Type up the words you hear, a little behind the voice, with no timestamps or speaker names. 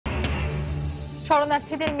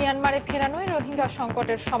শরণার্থীদের মিয়ানমারে ফেরানোই রোহিঙ্গা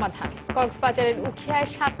সংকটের সমাধান। কক্সবাজারের উখিয়ায়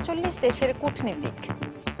 ৪৭ দেশের কূটনীতিক।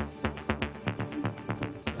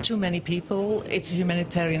 Too many people, it's a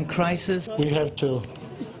humanitarian crisis. We have to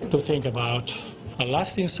think about a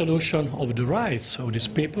lasting solution of the rights of these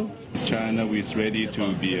people. China is ready to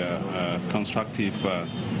be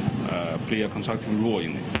play a constructive role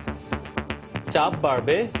in it. চাপ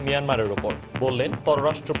বাড়বে মিয়ানমারের উপর, বললেন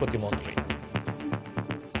পররাষ্ট্র প্রতিমন্ত্রী।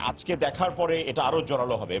 আজকে দেখার পরে এটা আরো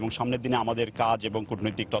জোরালো হবে এবং সামনের দিনে আমাদের কাজ এবং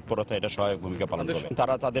কূটনৈতিক তৎপরতা এটা সহায়ক ভূমিকা পালন করবে।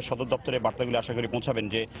 তারা তাদের সদর দপ্তরে বার্তাগুলি আশা করি পৌঁছাবেন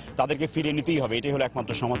যে তাদেরকে ফিরিয়ে নিতেই হবে, এটাই হলো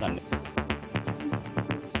একমাত্র সমাধান।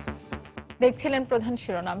 দেখছিলেন প্রধান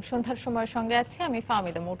শিরোনাম। সন্ধ্যার সময় সঙ্গে আছি আমি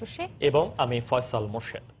ফাহমিদা মৌটুসী এবং আমি ফয়সাল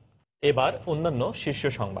মোর্শেদ। এবার অন্যান্য শীর্ষ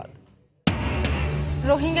সংবাদ।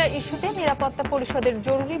 রোহিঙ্গা ইস্যুতে নিরাপত্তা পরিষদের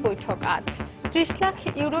জরুরি বৈঠক আজ। ৩০ লাখ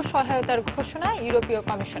ইউরো সহায়তার ঘোষণা ইউরোপীয়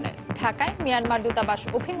কমিশনের। ঢাকায় মিয়ানমার দূতাবাস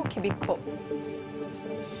অভিমুখী বিক্ষোভ।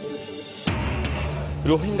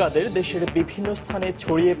 রোহিঙ্গাদের দেশের বিভিন্ন স্থানে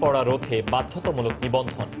ছড়িয়ে পড়া রোধে বাধ্যতামূলক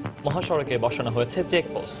নিবন্ধন। মহাসড়কে বসানো হয়েছে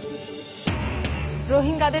চেকপোস্ট।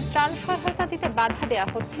 রোহিঙ্গাদের ত্রাণ সহায়তা দিতে বাধা দেয়া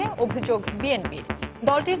হচ্ছে, অভিযোগ বিএনপির।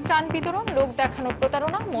 দলটির ত্রাণ বিতরণ লোক দেখানো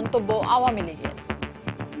প্রতারণা, মন্তব্য আওয়ামী লীগের।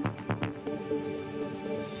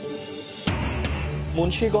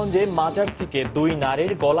 মুন্সিগঞ্জে মাজার থেকে ২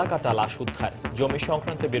 নারীর গলা কাটা লাশ উদ্ধার। জমি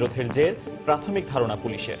সংক্রান্ত বিরোধের জের, প্রাথমিক ধারণা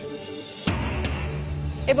পুলিশের।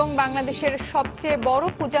 এবং বাংলাদেশের সবচেয়ে বড়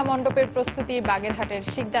পূজা মণ্ডপের প্রস্তুতি বাগেরহাটের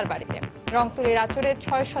শিকদার বাড়িতে। রংতুলির আঁচড়ে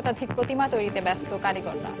 ৬ শতাধিক প্রতিমা তৈরিতে ব্যস্ত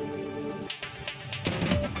কারিগররা।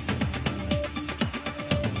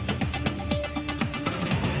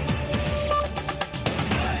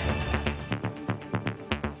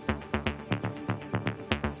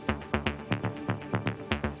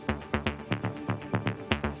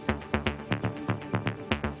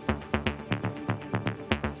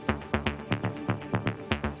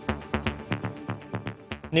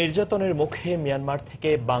 নির্যাতনের মুখে মিয়ানমার থেকে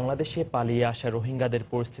বাংলাদেশে পালিয়ে আসা রোহিঙ্গাদের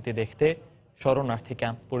পরিস্থিতি দেখতে শরণার্থী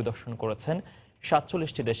ক্যাম্প পরিদর্শন করেছেন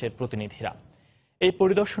 ৪৭টি দেশের প্রতিনিধিরা। এই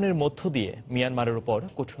পরিদর্শনের মধ্য দিয়ে মিয়ানমারের উপর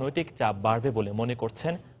কূটনৈতিক চাপ বাড়বে বলে মনে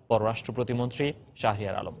করছেন পররাষ্ট্র প্রতিমন্ত্রী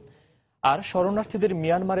শাহরিয়ার আলম। আর শরণার্থীদের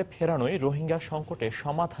মিয়ানমারে ফেরানোই রোহিঙ্গা সংকটের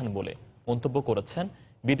সমাধান বলে মন্তব্য করেছেন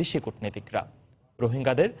বিদেশি কূটনীতিকরা।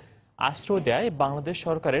 রোহিঙ্গাদের আশ্রয় দেয় বাংলাদেশ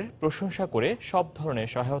সরকারের প্রশংসা করে সব ধরনের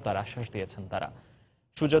সহায়তার আশ্বাস দিয়েছেন তারা।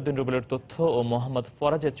 সুজাউদ্দিন রুবেলের তথ্য ও মোহাম্মদ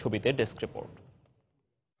ফরাজের ছবিতে ডেস্ক রিপোর্ট।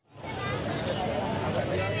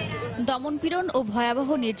 দমনপীড়ন ও ভয়াবহ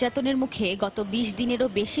নির্যাতনের মুখে গত ২০ দিনেরও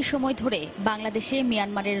বেশি সময় ধরে বাংলাদেশে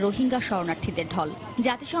মিয়ানমারের রোহিঙ্গা শরণার্থীদের ঢল।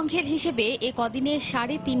 জাতিসংঘের হিসেবে এ কদিনে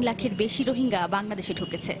 ৩.৫ লাখের বেশি রোহিঙ্গা বাংলাদেশে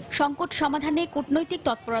ঢুকেছে। সংকট সমাধানে কূটনৈতিক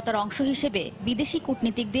তৎপরতার অংশ হিসেবে বিদেশি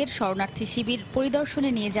কূটনীতিকদের শরণার্থী শিবির পরিদর্শনে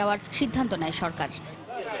নিয়ে যাওয়ার সিদ্ধান্ত নেয় সরকার।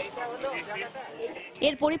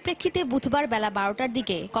 এর পরিপ্রেক্ষিতে বুধবার বেলা ১২টার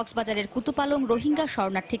দিকে কক্সবাজারের কুতুপালং রোহিঙ্গা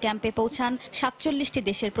শরণার্থী ক্যাম্পে পৌঁছান ৪৭টি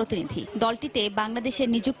দেশের প্রতিনিধি। দলটিতে বাংলাদেশে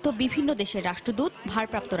নিযুক্ত বিভিন্ন দেশের রাষ্ট্রদূত,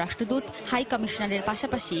 ভারপ্রাপ্ত রাষ্ট্রদূত, হাই কমিশনারের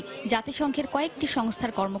পাশাপাশি জাতিসংঘের কয়েকটি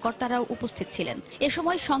সংস্থার কর্মকর্তারাও উপস্থিত ছিলেন। এ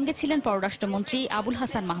সময় সঙ্গে ছিলেন পররাষ্ট্রমন্ত্রী আবুল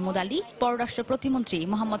হাসান মাহমুদ আলী, পররাষ্ট্র প্রতিমন্ত্রী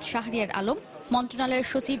মোহাম্মদ শাহরিয়ার আলম, মন্ত্রণালয়ের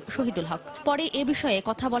সচিব শহীদুল হক। পরে এ বিষয়ে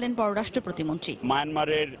কথা বলেন পররাষ্ট্র প্রতিমন্ত্রী।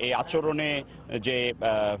 মায়ানমারের এই আচরণে যে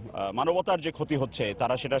মানবতার যে ক্ষতি হচ্ছে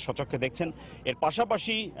তারা সেটা সচক্ষে দেখছেন। এর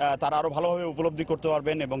পাশাপাশি তারা আরো ভালোভাবে উপলব্ধি করতে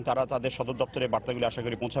পারবেন এবং তারা তাদের সদর দপ্তরে বার্তাগুলি আশা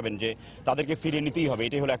করি পৌঁছাবেন যে তাদেরকে ফিরিয়ে নিতেই হবে,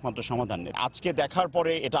 এটাই হলো একমাত্র সমাধান। আজকে দেখার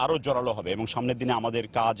পরে এটা আরো জোরালো হবে এবং সামনের দিনে আমাদের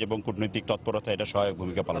কাজ এবং কূটনৈতিক তৎপরতা এটা সহায়ক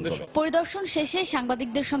ভূমিকা পালন করবে। পরিদর্শন শেষে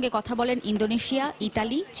সাংবাদিকদের সঙ্গে কথা বলেন ইন্দোনেশিয়া,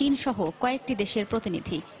 ইতালি, চীন সহ কয়েকটি দেশের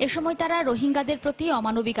প্রতিনিধি। এ সময় তারা রোহিঙ্গাদের প্রতি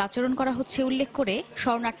অমানবিক আচরণ করা হচ্ছে উল্লেখ করে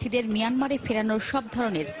শরণার্থীদের মিয়ানমারে ফেরানোর সব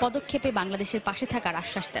ধরনের পদক্ষেপে বাংলাদেশের পাশে থাকার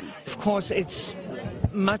আশ্বাস দেন। Of course, it's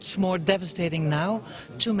much more devastating now.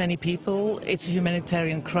 Too many people, it's a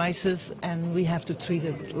humanitarian crisis, and we have to treat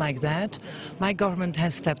it like that. My government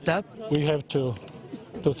has stepped up. We have to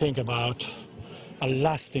think about a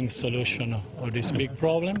lasting solution of this big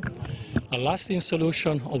problem, a lasting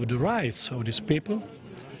solution of the rights of these people.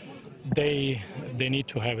 They need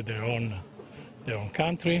to have their own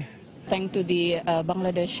country. Thanks to the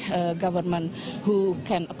Bangladesh government who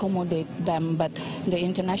can accommodate them, but the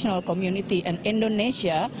international community and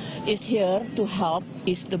Indonesia is here to help,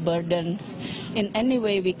 ease the burden in any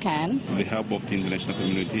way we can. With the help of the international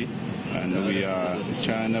community, and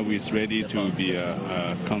China is ready to be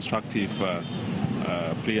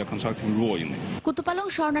play a constructive role in it. Kutupalong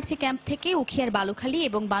শরণার্থী camp থেকে উখিয়ার বালুখালী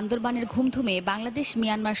এবং বান্দরবানের ঘুমধুমে Bangladesh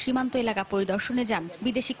Myanmar সীমান্ত এলাকা পরিদর্শনে যান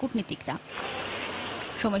বিদেশি কূটনীতিকরা।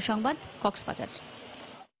 সময় সংবাদ, কক্সবাজার।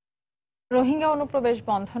 রোহিঙ্গা অনুপ্রবেশ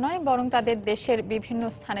বন্ধ নয়, বরং তাদের দেশের বিভিন্ন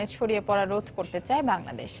স্থানে ছড়িয়ে পড়া রোধ করতে চায়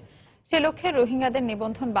বাংলাদেশ। সে লক্ষ্যে রোহিঙ্গাদের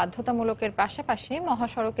নিবন্ধন বাধ্যতামূলকের পাশাপাশি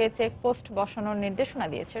মহাসড়কে চেকপোস্ট বসানোর নির্দেশনা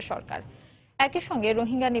দিয়েছে সরকার। একই সঙ্গে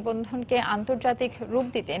রোহিঙ্গা নিবন্ধনকে আন্তর্জাতিক রূপ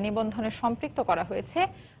দিতে নিবন্ধনে সম্পৃক্ত করা হয়েছে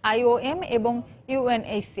IOM এবং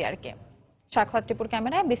UNHCR-কে। সাক্ষাৎ টিপুর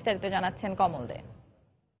ক্যামেরায় বিস্তারিত জানাচ্ছেন কমল দে।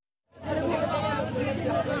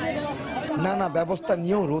 নানা ব্যবস্থা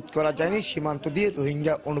নিয়েও রোধ করা যায়নি সীমান্ত দিয়ে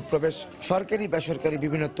রোহিঙ্গা অনুপ্রবেশ। সরকারি বেসরকারি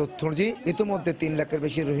বিভিন্ন তথ্য অনুযায়ী ইতিমধ্যে 3 লাখের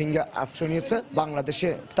বেশি রোহিঙ্গা আশ্রয় নিয়েছে বাংলাদেশে।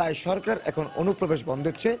 তাই সরকার এখন অনুপ্রবেশ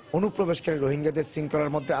বন্ধের চেয়ে অনুপ্রবেশকারী রোহিঙ্গাদের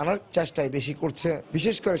শৃঙ্খলার মধ্যে আনার চেষ্টাই বেশি করছে।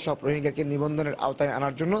 বিশেষ করে সব রোহিঙ্গাকে নিবন্ধনের আওতায়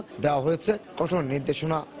আনার জন্য দেওয়া হয়েছে কঠোর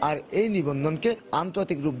নির্দেশনা। আর এই নিবন্ধনকে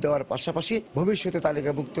আন্তর্জাতিক রূপ দেওয়ার পাশাপাশি ভবিষ্যতে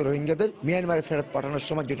তালিকাভুক্ত রোহিঙ্গাদের মিয়ানমারে ফেরত পাঠানোর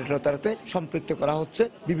সময় জটিলতা এড়াতে সম্পৃক্ত করা হচ্ছে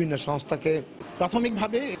বিভিন্ন সংস্থাকে।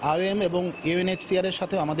 প্রাথমিকভাবে IOM এবং UNHCR এর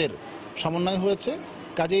সাথে আমাদের সমন্বয় হয়েছে,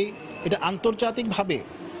 কাজেই এটা আন্তর্জাতিকভাবে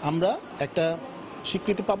আমরা একটা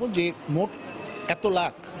স্বীকৃতি পাবো যে মোট এত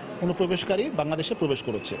লাখ অনুপ্রবেশকারী বাংলাদেশে প্রবেশ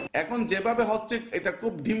করেছে। এখন যেভাবে হচ্ছে এটা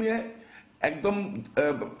খুব ধিমে একদম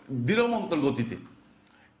দৃঢ়মন্ত্র গতিতে,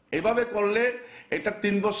 এভাবে করলে এটা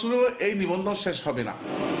 3 বছরও এই নিবন্ধন শেষ হবে না।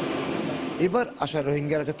 এবার আসা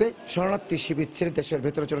রোহিঙ্গারা যাতে শরণার্থী শিবির ছেড়ে দেশের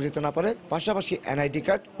ভেতরে চলে যেতে না পারে, পাশাপাশি NID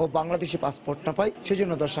কার্ড ও বাংলাদেশি পাসপোর্ট না পায়,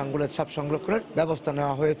 সেজন্য 10 আঙ্গুলের ছাপ সংরক্ষণের ব্যবস্থা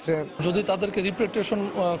নেওয়া হয়েছে। যদি তাদেরকে রিপ্রেটেশন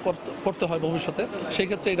করতে হয় ভবিষ্যতে, সেই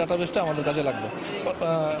ক্ষেত্রে এই ডাটাবেসটা আমাদের কাজে লাগবে।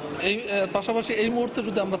 এই পাশাপাশি এই মুহূর্তে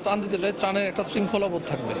যদি আমরা ত্রাণ দিতে যাই, ত্রাণের একটা শৃঙ্খলাবোধ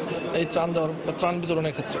থাকবে এই ত্রাণ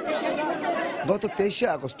বিতরণের ক্ষেত্রে। গত 23শে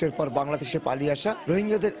আগস্টের পর বাংলাদেশে পালিয়ে আসা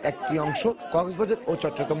রোহিঙ্গাদের একটি অংশ কক্সবাজার ও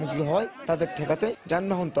চট্টগ্রামমুখী হওয়ায় তাদের ঠেকাতে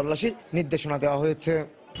যানবাহন তল্লাশির নির্দেশনা দেওয়া হয়েছে।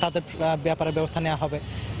 তাদের ব্যাপারে ব্যবস্থা নেওয়া হবে।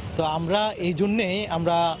 তো আমরা এই জন্যেই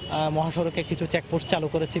আমরা মহাসড়কে কিছু চেকপোস্ট চালু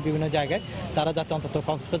করেছি বিভিন্ন জায়গায়, তারা যাতে অন্তত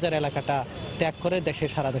কক্সবাজার এলাকাটা ত্যাগ করে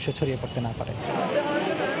সারা দেশে ছড়িয়ে পড়তে না পারে।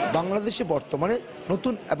 বাংলাদেশে বর্তমানে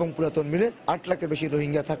নতুন এবং পুরাতন মিলে 8 লাখের বেশি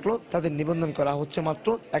রোহিঙ্গা থাকলেও তাদের নিবন্ধন করা হচ্ছে মাত্র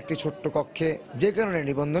একটি ছোট্ট কক্ষে, যে কারণে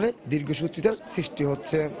নিবন্ধনে দীর্ঘসূত্রিতার সৃষ্টি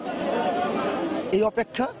হচ্ছে। এই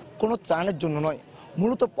অপেক্ষা কোনো ত্রাণের জন্য নয়,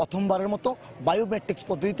 মূলত প্রথমবারের মতো বায়োমেট্রিক্স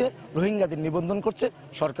পদ্ধতিতে রোহিঙ্গাদের নিবন্ধন করছে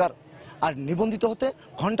সরকার। আর নিবন্ধিত হতে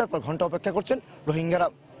ঘন্টার পর ঘন্টা অপেক্ষা করছেন রোহিঙ্গারা।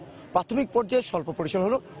 প্রাথমিক পর্যায়ে স্বল্প পরিসর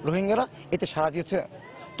হলো রোহিঙ্গারা এতে সাড়া দিয়েছে।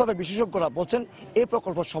 তবে বিশেষজ্ঞরা বলছেন এই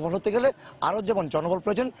প্রকল্প সফল হতে গেলে আরও যেমন জনবল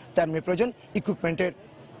প্রয়োজন, তেমনি প্রয়োজন ইকুইপমেন্টের।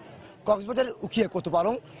 কক্সবাজারের উখিয়া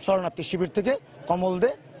কুতুপালং শরণার্থী শিবির থেকে কমল দে,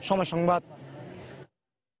 সময় সংবাদ।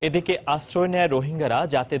 এদিকে আশ্রয় নেয়া রোহিঙ্গারা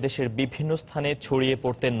যাতে দেশের বিভিন্ন স্থানে ছড়িয়ে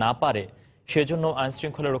পড়তে না পারে, সেজন্য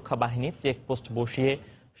আইনশৃঙ্খলা রক্ষা বাহিনী চেকপোস্ট বসিয়ে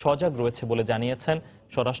সজাগ রয়েছে বলে জানিয়েছেন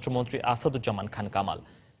স্বরাষ্ট্রমন্ত্রী আসাদুজ্জামান খান কামাল।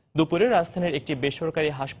 দুপুরে রাজধানীর একটি বেসরকারি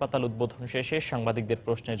হাসপাতাল উদ্বোধন শেষে সাংবাদিকদের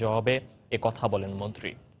প্রশ্নের জবাবে কথা বলেন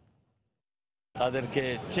মন্ত্রী। তাদেরকে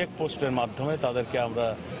চেকপোস্টের মাধ্যমে তাদেরকে আমরা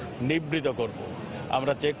নিবৃত করব।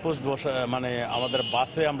 আমরা চেকপোস্ট মানে আমাদের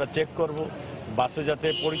বাসে আমরা চেক করব, বাসে যাতে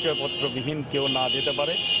পরিচয়পত্রবিহীন কেউ না যেতে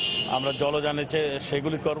পারে। আমরা জলযানে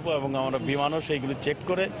সেগুলি করব এবং আমরা বিমানও সেইগুলি চেক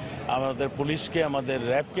করে আমাদের পুলিশকে, আমাদের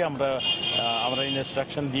র্যাবকে আমরা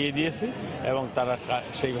ইনস্ট্রাকশন দিয়ে দিয়েছি এবং তারা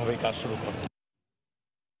সেইভাবেই কাজ শুরু করবে।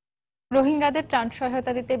 রোহিঙ্গাদের ত্রাণ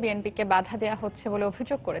সহায়তা দিতে বিএনপিকে বাধা দেওয়া হচ্ছে বলে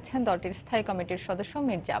অভিযোগ করেছেন দলটির স্থায়ী কমিটির সদস্য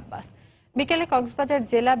মির্জা আব্বাস। বিকেলে কক্সবাজার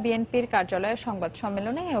জেলা বিএনপির কার্যালয়ে সংবাদ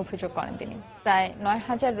সম্মেলনে এই অভিযোগ করেন তিনি। প্রায়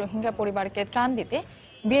 9,000 রোহিঙ্গা পরিবারকে ত্রাণ দিতে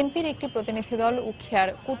বিএনপির একটি প্রতিনিধি দল উখিয়ার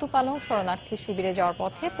কুতুপালং শরণার্থী শিবিরে যাওয়ার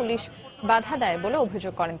পথে পুলিশ বাধা দেয় বলে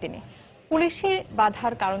অভিযোগ করেন তিনি। পুলিশের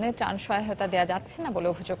বাধার কারণে ত্রাণ সহায়তা দেওয়া যাচ্ছে না বলে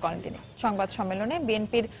অভিযোগ করেন তিনি। সংবাদ সম্মেলনে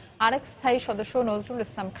বিএনপির আরেক স্থায়ী সদস্য নজরুল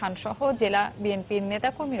ইসলাম খান সহ জেলা বিএনপির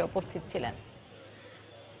নেতাকর্মীরা উপস্থিত ছিলেন।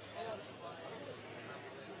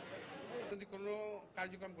 কোনো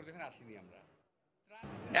কার্যক্রম করতে আসিনি আমরা।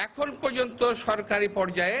 এখন পর্যন্ত সরকারি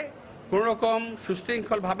পর্যায়ে কোন রকম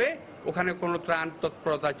সুশৃঙ্খলভাবে ওখানে কোনো ত্রাণ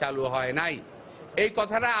তৎপরতা চালু হয় নাই। এই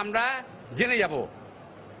কথাটা আমরা জেনে যাব,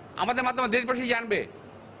 আমাদের মাধ্যমে দেশবাসী জানবে।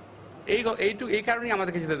 এই কারণেই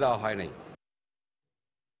আমাদেরকে যেতে দেওয়া হয় নাই।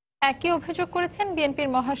 একই অভিযোগ করেছেন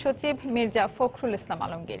বিএনপির মহাসচিব মির্জা ফখরুল ইসলাম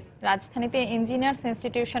আলমগীর। রাজধানীতে ইঞ্জিনিয়ার্স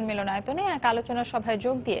ইনস্টিটিউশন মিলনায়তনে এক আলোচনা সভায়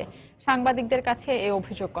যোগ দিয়ে সাংবাদিকদের কাছে এই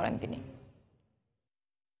অভিযোগ করেন তিনি।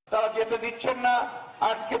 তারা যেতে দিচ্ছেন না,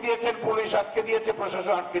 আটকে দিয়েছেন পুলিশ, আটকে দিয়েছে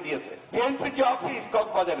প্রশাসন, আটকে দিয়েছে। বিএনপির যে অফিস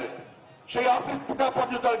কক্সবাজারের, সেই অফিসটা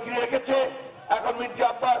পর্যন্ত ঘিরে রেখেছে। এখন মির্জা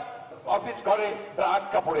আব্বাস অফিস ঘরে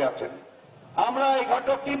আটকা পড়ে আছেন। আমরা এই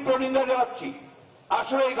ঘটনার তীব্র নিন্দা জানাচ্ছি।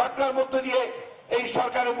 আসলে এই ঘটনার মধ্য দিয়ে এই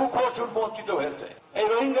সরকারের মুখ উন্মোচিত হয়েছে। এই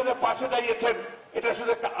রোহিঙ্গাদের পাশে দাঁড়িয়েছেন, এটা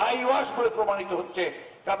শুধু একটা আইওয়াশ বলে প্রমাণিত হচ্ছে,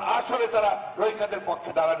 কারণ আসলে তারা রোহিঙ্গাদের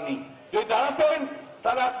পক্ষে দাঁড়াননি। যদি দাঁড়াতেন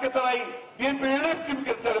তাহলে আজকে তারা এই বিএনপি রিলিফ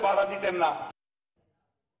টিমকে বাধা দিতেন না।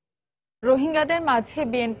 রোহিঙ্গাদের মাঝে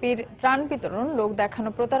বিএনপির ত্রাণ বিতরণ লোক দেখানো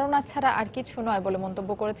প্রতারণা ছাড়া আর কিছু নয় বলে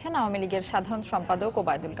মন্তব্য করেছেন আওয়ামী লীগের সাধারণ সম্পাদক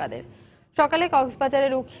ওবায়দুল কাদের। সকালে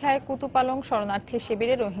কক্সবাজারের উখিয়ায় কুতুপালং শরণার্থী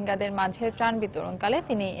শিবিরে রোহিঙ্গাদের মাঝে ত্রাণ বিতরণকালে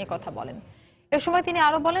তিনি একথা বলেন। এ সময় তিনি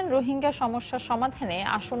আরো বলেন, রোহিঙ্গা সমস্যার সমাধানে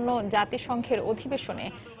আসন্ন জাতিসংঘের অধিবেশনে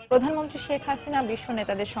প্রধানমন্ত্রী শেখ হাসিনা বিশ্ব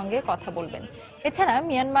নেতাদের সঙ্গে কথা বলবেন। এছাড়া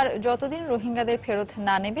মিয়ানমার যতদিন রোহিঙ্গাদের ফেরত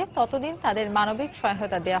না নেবে ততদিন তাদের মানবিক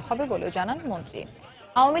সহায়তা দেওয়া হবে বলেও জানান মন্ত্রী।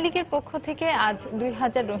 আওয়ামী লীগের পক্ষ থেকে আজ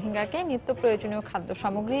 2000 রোহিঙ্গাকে নিত্য প্রয়োজনীয় খাদ্য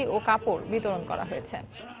সামগ্রী ও কাপড় বিতরণ করা হয়েছে।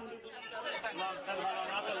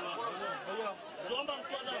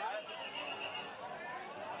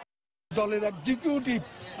 দলের এক্সিকিউটিভ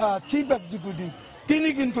চিফ এক্সিকিউটিভ তিনি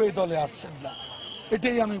কিন্তু এই দলে আসছেন না,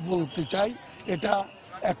 এটাই আমি বলতে চাই। এটা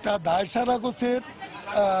একটা দায়সারা গোছের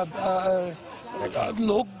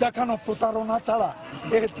লোক দেখানো প্রতারণা ছাড়া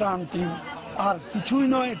এই ত্রাণটি আর কিছুই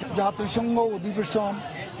নয়। জাতিসংঘ অধিবেশন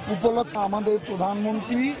উপলক্ষে আমাদের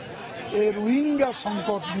প্রধানমন্ত্রী এই রোহিঙ্গা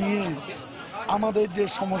সংকট নিয়ে আমাদের যে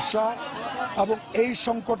সমস্যা এবং এই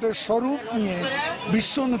সংকটের স্বরূপ নিয়ে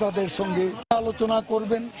বিশ্ব নেতাদের সঙ্গে আলোচনা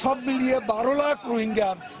করবেন। সব মিলিয়ে 12 লাখ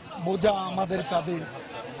রোহিঙ্গার বোঝা আমাদের কাঁধে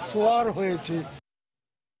সওয়ার হয়েছে।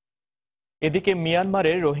 এদিকে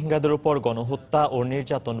মিয়ানমারের রোহিঙ্গাদের উপর গণহত্যা ও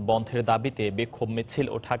নির্যাতন বন্ধের দাবিতে বিক্ষোভ মিছিল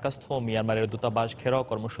ও ঢাকাস্থ মিয়ানমারের দূতাবাস ঘেরাও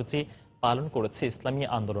কর্মসূচি পালন করেছে ইসলামী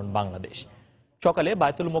আন্দোলন বাংলাদেশ। সকালে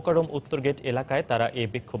বায়তুল মোকাররম উত্তর গেট এলাকায় তারা এই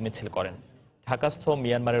বিক্ষোভ মিছিল করেন। ঢাকাস্থ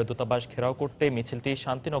মিয়ানমারের দূতাবাস ঘেরাও করতে মিছিলটি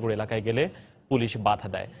শান্তিনগর এলাকায় গেলে পুলিশ বাধা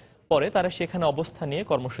দেয়। পরে তারা সেখানে অবস্থান নিয়ে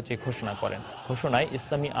কর্মসূচি ঘোষণা করেন। ঘোষণায়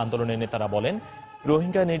ইসলামী আন্দোলনের নেতারা বলেন,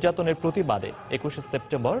 রোহিঙ্গা নির্যাতনের প্রতিবাদে 21শে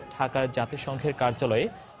সেপ্টেম্বর ঢাকার জাতিসংঘের কার্যালয়ে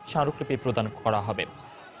স্মারকলিপি প্রদান করা হবে।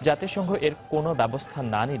 জাতিসংঘ এর কোনো ব্যবস্থা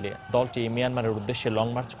না নিলে দলটি মিয়ানমারের উদ্দেশ্যে লং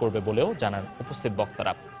মার্চ করবে বলেও জানান উপস্থিত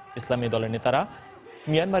বক্তারা। ইসলামী দলের নেতারা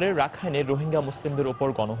মিয়ানমারের রাখাইনে রোহিঙ্গা মুসলিমদের উপর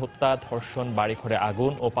গণহত্যা, ধর্ষণ, বাড়িঘরে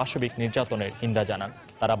আগুন ও পাশবিক নির্যাতনের নিন্দা জানান।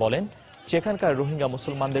 তারা বলেন, সেখানকার রোহিঙ্গা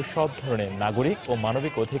মুসলমানদের সব ধরনের নাগরিক ও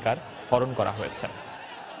মানবিক অধিকার হরণ করা হয়েছে।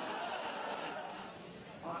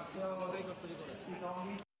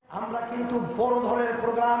 আমরা কিন্তু বড় ধরনের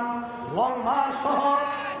প্রোগ্রাম, লং মার্চ সহ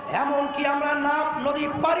এমনকি আমরা নাফ নদী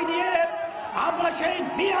পাড়ি দিয়ে আমরা সেই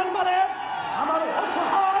মিয়ানমারে আমার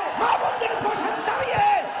অসহায় মা-বোনদের পাশে দাঁড়িয়ে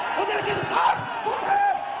ওদেরকে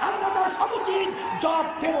আমরা তার সমুচিত জবাব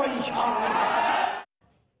দেব ইনশাআল্লাহ।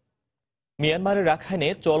 মিয়ানমারের রাখাইনে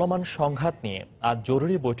চলমান সংঘাত নিয়ে আজ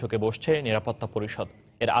জরুরি বৈঠকে বসছে নিরাপত্তা পরিষদ।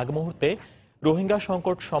 এর আগ মুহূর্তে রোহিঙ্গা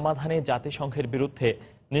সংকট সমাধানে জাতিসংঘের বিরুদ্ধে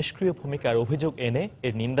নিষ্ক্রিয় ভূমিকার অভিযোগ এনে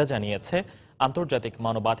এর নিন্দা জানিয়েছে আন্তর্জাতিক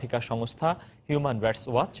মানবাধিকার সংস্থা হিউম্যান রাইটস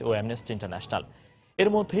ওয়াচ ও অ্যামনেস্টি ইন্টারন্যাশনাল। এর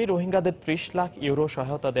মধ্যেই রোহিঙ্গাদের 30 লাখ ইউরো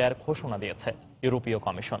সহায়তা দেওয়ার ঘোষণা দিয়েছে ইউরোপীয়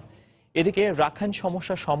কমিশন। এদিকে রাখাইন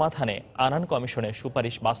সমস্যা সমাধানে আনান কমিশনের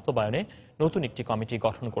সুপারিশ বাস্তবায়নে নতুন একটি কমিটি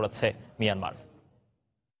গঠন করেছে মিয়ানমার।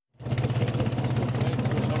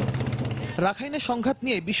 রাখাইনে সংঘাত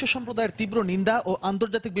নিয়ে বিশ্ব সম্প্রদায়ের তীব্র নিন্দা ও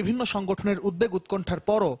আন্তর্জাতিক বিভিন্ন সংগঠনের উদ্বেগ উৎকণ্ঠার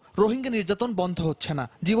পরও রোহিঙ্গা নির্যাতন বন্ধ হচ্ছে না।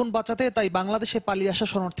 জীবন বাঁচাতে তাই বাংলাদেশে পালিয়ে আসা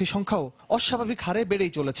শরণার্থী সংখ্যাও অস্বাভাবিক হারে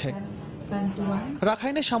বেড়েই চলেছে।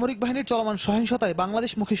 রাখাইনে সামরিক বাহিনীর চলমান সহিংসতায়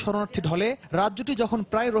বাংলাদেশমুখী শরণার্থী ঢলে রাজ্যটি যখন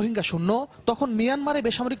প্রায় রোহিঙ্গা শূন্য, তখন মিয়ানমারে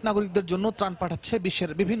বেসামরিক নাগরিকদের জন্য ত্রাণ পাঠাচ্ছে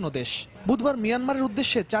বিশ্বের বিভিন্ন দেশ। বুধবার মিয়ানমারের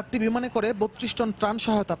উদ্দেশ্যে 4টি বিমানে করে 32 টন ত্রাণ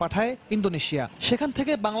সহায়তা পাঠায় ইন্দোনেশিয়া। সেখান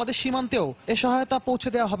থেকে বাংলাদেশ সীমান্তেও এ সহায়তা পৌঁছে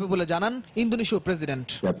দেওয়া হবে বলে জানান ইন্দোনেশীয় প্রেসিডেন্ট।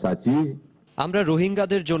 আমরা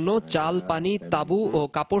রোহিঙ্গাদের জন্য চাল, পানি, তাঁবু ও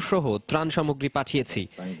কাপড় সহ ত্রাণ সামগ্রী পাঠিয়েছি।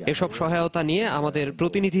 এসব সহায়তা নিয়ে আমাদের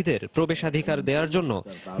প্রতিনিধিদের প্রবেশাধিকার দেওয়ার জন্য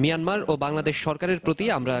মিয়ানমার ও বাংলাদেশ সরকারের প্রতি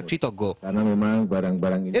আমরা কৃতজ্ঞ।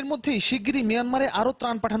 এর মধ্যেই শিগগিরই মিয়ানমারে আরো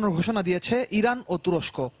ত্রাণ পাঠানোর ঘোষণা দিয়েছে ইরান ও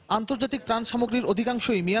তুরস্ক। আন্তর্জাতিক ত্রাণ সামগ্রীর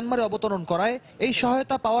অধিকাংশই মিয়ানমারে অবতরণ করায় এই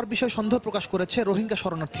সহায়তা পাওয়ার বিষয়ে সন্দেহ প্রকাশ করেছে রোহিঙ্গা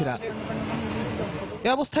শরণার্থীরা। এ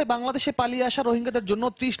অবস্থায় বাংলাদেশে পালিয়ে আসা রোহিঙ্গাদের জন্য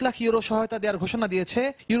 30 লাখ ইউরো সহায়তা দেওয়ার ঘোষণা দিয়েছে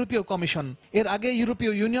ইউরোপীয় কমিশন। এর আগে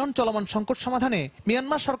ইউরোপীয় ইউনিয়ন চলমান সংকট সমাধানে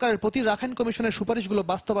মিয়ানমার সরকারের প্রতি রাখাইন কমিশনের সুপারিশগুলো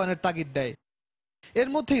বাস্তবায়নের তাগিদ দেয়। এর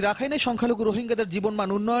মধ্যেই রাখাইনে সংখ্যালঘু রোহিঙ্গাদের জীবনমান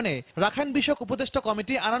উন্নয়নে রাখাইন বিষয়ক উপদেষ্টা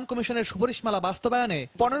কমিটি আনান কমিশনের সুপারিশমালা বাস্তবায়নে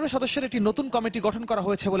 15 সদস্যের একটি নতুন কমিটি গঠন করা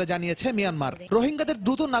হয়েছে বলে জানিয়েছে মিয়ানমার। রোহিঙ্গাদের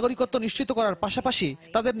দ্রুত নাগরিকত্ব নিশ্চিত করার পাশাপাশি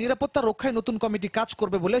তাদের নিরাপত্তা রক্ষায় নতুন কমিটি কাজ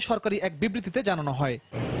করবে বলে সরকারি এক বিবৃতিতে জানানো হয়।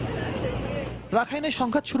 রাখাইনে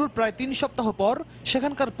সংঘাত শুরুর প্রায় 3 সপ্তাহ পর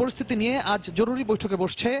সেখানকার পরিস্থিতি নিয়ে আজ জরুরি বৈঠকে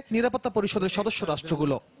বসছে নিরাপত্তা পরিষদের সদস্য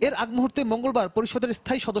রাষ্ট্রগুলো। এর আগ মুহূর্তে মঙ্গলবার পরিষদের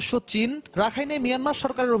স্থায়ী সদস্য চীন রাখাইনে মিয়ানমার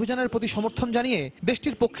সরকারের অভিযানের প্রতি সমর্থন জানিয়ে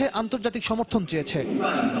দেশটির পক্ষে আন্তর্জাতিক সমর্থন চেয়েছে।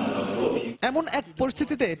 এমন এক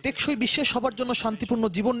পরিস্থিতিতে টেকসই বিশ্বে সবার জন্য শান্তিপূর্ণ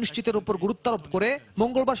জীবন নিশ্চিতের উপর গুরুত্বারোপ করে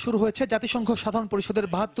মঙ্গলবার শুরু হয়েছে জাতিসংঘ সাধারণ পরিষদের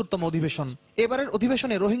 ৭২তম অধিবেশন। এবারের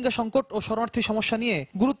অধিবেশনে রোহিঙ্গা সংকট ও শরণার্থী সমস্যা নিয়ে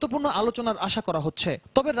গুরুত্বপূর্ণ আলোচনার আশা করা হচ্ছে।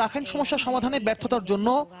 তবে রাখাইন সমস্যা সমাধানে ব্যর্থতার জন্য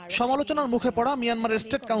সমালোচনার মুখে পড়া মিয়ানমারের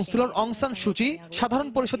স্টেট কাউন্সিলর অং সান সুচি সাধারণ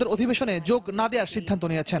পরিষদের অধিবেশনে যোগ না দেওয়ার সিদ্ধান্ত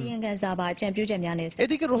নিয়েছেন।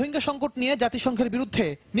 এদিকে রোহিঙ্গা সংকট নিয়ে জাতিসংঘের বিরুদ্ধে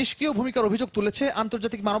নিষ্ক্রিয় ভূমিকার অভিযোগ তুলেছে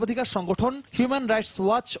আন্তর্জাতিক মানবাধিকার সংগঠন হিউম্যান রাইটস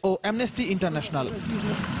ওয়াচ ও অ্যামনেস্টি ইন্টারন্যাশনাল।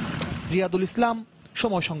 রিয়াদুল ইসলাম,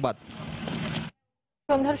 সময় সংবাদ।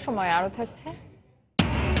 সন্ধ্যার সময় আরো থাকছে।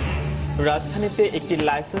 রাজধানীতে একটি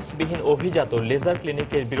লাইসেন্সবিহীন অভিজাত লেজার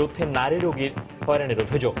ক্লিনিকের বিরুদ্ধে নারী রোগীর হয়রানির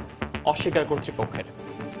অভিযোগ অস্বীকার কর্তৃপক্ষের।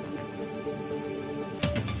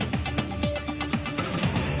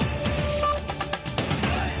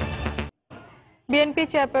 বিএনপি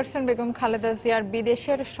চেয়ারপারসন বেগম খালেদা জিয়ার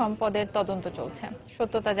বিদেশের সম্পদের তদন্ত চলছে।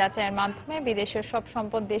 সত্যতা যাচাইয়ের মাধ্যমে বিদেশের সব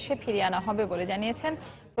সম্পদ দেশে ফিরিয়ে আনা হবে বলে জানিয়েছেন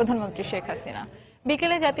প্রধানমন্ত্রী শেখ হাসিনা।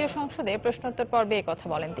 বিকেলে জাতীয় সংসদে প্রশ্নোত্তর পর্বে এই কথা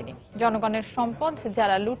বলেন তিনি। জনগণের সম্পদ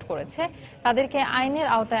যারা লুট করেছে তাদেরকে আইনের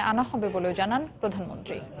আওতায় আনা হবে বলেও জানান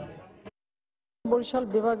প্রধানমন্ত্রী। বরিশাল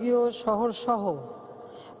বিভাগীয় শহর সহ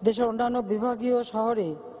দেশের অন্যান্য বিভাগীয় শহরে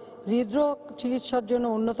হৃদরোগ চিকিৎসার জন্য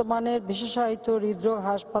উন্নত মানের বিশেষায়িত হৃদরোগ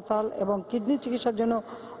হাসপাতাল এবং কিডনি চিকিৎসার জন্য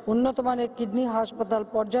উন্নত মানের কিডনি হাসপাতাল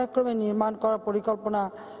পর্যায়ক্রমে নির্মাণ করার পরিকল্পনা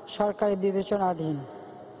সরকারি বিবেচনাধীন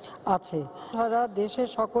আছে। সারা দেশের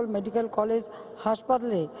সকল মেডিকেল কলেজ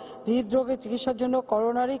হাসপাতালে হৃদরোগের চিকিৎসার জন্য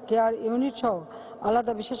করোনারি কেয়ার ইউনিট সহ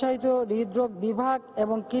আলাদা বিশেষায়িত হৃদরোগ বিভাগ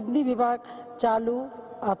এবং কিডনি বিভাগ চালু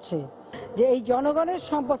আছে। যে এই জনগণের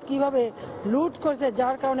সম্পদ কিভাবে লুট করেছে,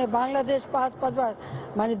 যার কারণে বাংলাদেশ পাঁচবার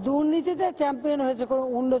দুর্নীতিতে চ্যাম্পিয়ন হয়েছে, কোনো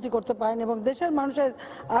উন্নতি করতে পারেনি এবং দেশের মানুষের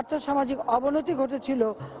আর্থসামাজিক অবনতি ঘটেছিল,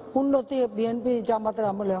 উন্নতি বিএনপি জামাতের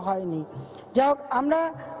আমলে হয়নি। যাই হোক, আমরা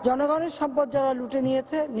জনগণের সম্পদ যারা লুটে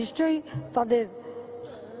নিয়েছে নিশ্চয়ই তাদের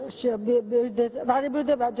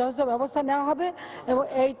বিরুদ্ধে যথাযথ ব্যবস্থা নেওয়া হবে এবং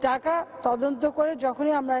এই টাকা তদন্ত করে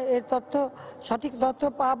যখনই আমরা এর সঠিক তথ্য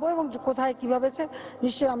পাবো এবং কোথায় কিভাবে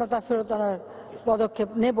নিশ্চয়ই আমরা তা ফেরত আনার পদক্ষেপ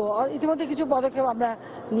নেব। ইতিমধ্যে কিছু পদক্ষেপ আমরা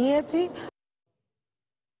নিয়েছি।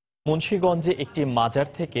 মুন্সিগঞ্জে একটি মাজার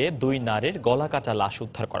থেকে 2 নারীর গলা কাটা লাশ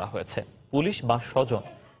উদ্ধার করা হয়েছে। পুলিশ বা স্বজন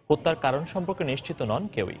হত্যার কারণ সম্পর্কে নিশ্চিত নন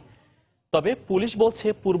কেউই। তবে পুলিশ বলছে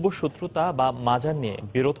পূর্ব শত্রুতা বা মাজার নিয়ে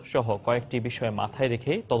বিরোধ সহ কয়েকটি বিষয় মাথায়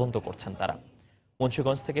রেখে তদন্ত করছেন তারা।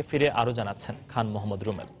 মুন্সিগঞ্জ থেকে ফিরে আরো জানাচ্ছেন খান মোহাম্মদ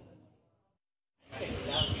রুমেল।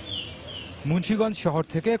 মুন্সিগঞ্জ শহর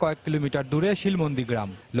থেকে কয়েক কিলোমিটার দূরে শিলমন্দি গ্রাম।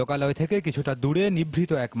 লোকালয় থেকে কিছুটা দূরে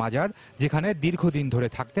নিভৃত এক মাজার, যেখানে দীর্ঘদিন ধরে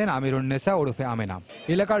থাকতেন আমিরুন্নেসা ওরফে আমেনা।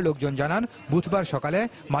 এলাকার লোকজন জানান, বুধবার সকালে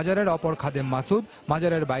মাজারের অপর খাদেম মাসুদ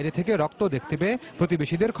মাজারের বাইরে থেকে রক্ত দেখতে পেয়ে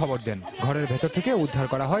প্রতিবেশীদের খবর দেন। ঘরের ভেতর থেকে উদ্ধার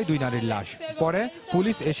করা হয় 2 নারীর লাশ। পরে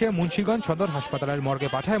পুলিশ এসে মুন্সিগঞ্জ সদর হাসপাতালের মর্গে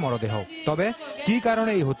পাঠায় মরদেহ। তবে কি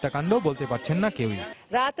কারণে এই হত্যাকাণ্ড বলতে পারছেন না কেউই।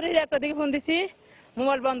 রাত্রে 1টার দিকে ফোন দিছি,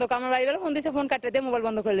 মোবাইল বন্ধ। আমার বাইরে ফোন দিছে, ফোন কাটতে দিয়ে মোবাইল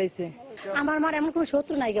বন্ধ করে লইছে। আমার মার এমন কোন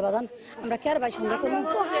শত্রু নাই গে বাজান, আমরা কে আর ভাই সন্দেহ করব?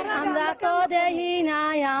 আমরা তো দেহি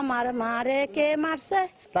নাই আমার মারে কে মারছে।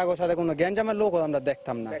 তাগোর সাথে কোনো গ্যাঞ্জামের লোক আমরা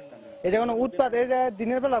দেখতাম না। এই যে কোনো উৎপাত, এই যে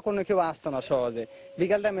দিনের বেলা কোনো কেউ আসতো না সহজে,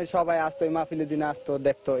 বিকাল টাইমে সবাই আসতো, এই মাহফিলের দিনে আসতো,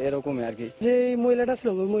 দেখতো, এরকমই আর কি। যে মহিলাটা ছিল,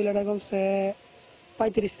 ওই মহিলাটা কমছে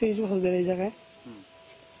 35-30 বছর এই জায়গায়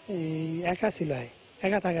একা ছিল,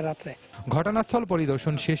 একা থাকে রাত্রে। ঘটনাস্থল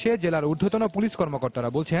পরিদর্শন শেষে জেলার ঊর্ধ্বতন পুলিশ কর্মকর্তারা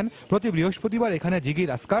বলছেন, প্রতি বৃহস্পতিবার এখানে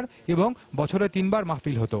জিগির আসকার এবং বছরে 3 বার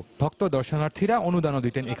মাহফিল হতো। ভক্ত দর্শনার্থীরা অনুদানও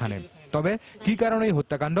দিতেন এখানে। তবে কি কারণে এই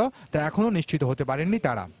হত্যাকাণ্ড তা এখনো নিশ্চিত হতে পারেননি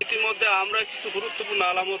তারা। ইতিমধ্যে আমরা কিছু গুরুত্বপূর্ণ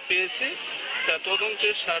আলামত পেয়েছি, তা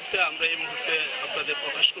তদন্তের স্বার্থে আমরা এই মুহূর্তে আপনাদের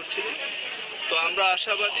প্রকাশ করছি। তো আমরা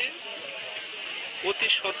আশাবাদী অতি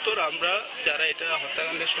সত্বর আমরা যারা এটা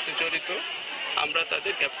হত্যাকাণ্ডের সাথে জড়িত আমরা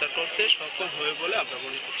তাদের গ্রেফতার করতে সক্ষম হবে বলে আমরা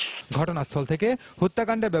মনে করছি। ঘটনাস্থল থেকে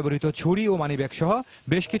হত্যাকাণ্ডে ব্যবহৃত ছুরি ও মানিব্যাগ সহ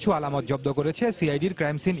বেশ কিছু আলামত জব্দ করেছে সিআইডির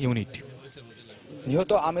ক্রাইম সিন ইউনিট।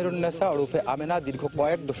 নিহত আমিরুন্নেসা ওরফে আমেনা দীর্ঘ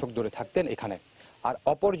কয়েক দশক ধরে থাকতেন এখানে। আর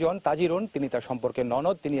অপরজন তাজিরুন, তিনি তার সম্পর্কে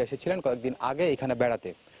ননদ, তিনি এসেছিলেন কয়েকদিন আগে এখানে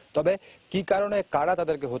বেড়াতে। তবে কি কারণে কারা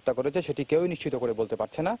তাদেরকে হত্যা করেছে সেটি কেউই নিশ্চিত করে বলতে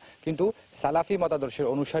পারছে না। কিন্তু সালাফি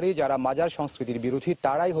মতাদর্শের অনুসারী যারা মাজার সংস্কৃতির বিরোধী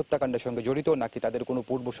তারাই হত্যাকাণ্ডের সঙ্গে জড়িত, নাকি তাদের কোনো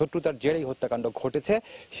পূর্ব শত্রুতার জেরেই হত্যাকাণ্ড ঘটেছে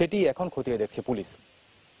সেটি এখন খতিয়ে দেখছে পুলিশ।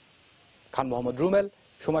 খান মোহাম্মদ রুমেল,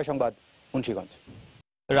 সময় সংবাদ, মুন্সিগঞ্জ।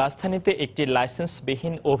 রাজধানীতে একটি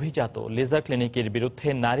লাইসেন্সবিহীন অভিজাত লেজার ক্লিনিকের বিরুদ্ধে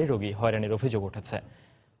নারী রোগী হয়রানির অভিযোগ উঠেছে।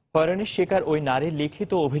 হয়রানির শিকার ওই নারী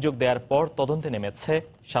লিখিত অভিযোগ দেওয়ার পর তদন্তে নেমেছে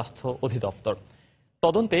স্বাস্থ্য অধিদপ্তর।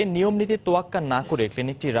 তদন্তে নিয়ম নীতি তোয়াক্কা না করে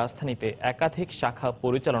ক্লিনিকটি রাজধানীতে একাধিক শাখা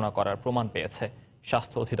পরিচালনা করার প্রমাণ পেয়েছে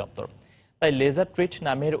স্বাস্থ্য অধিদপ্তর। তাই লেজার ট্রিট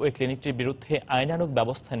নামের ওই ক্লিনিকটির বিরুদ্ধে আইনানুগ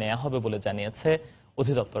ব্যবস্থা নেওয়া হবে বলে জানিয়েছে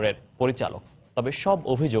অধিদপ্তরের পরিচালক। তবে সব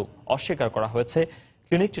অভিযোগ অস্বীকার করা হয়েছে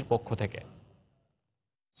ক্লিনিকটির পক্ষ থেকে।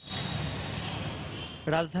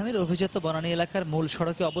 রাজধানীর অভিজাত বনানী এলাকার মূল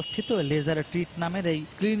সড়কে অবস্থিত লেজার ট্রিট নামের এই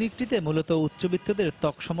ক্লিনিকটিতে মূলত উচ্চবিত্তদের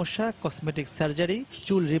ত্বক সমস্যা, কসমেটিক সার্জারি,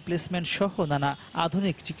 চুল রিপ্লেসমেন্ট সহ নানা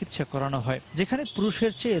আধুনিক চিকিৎসা করানো হয়, যেখানে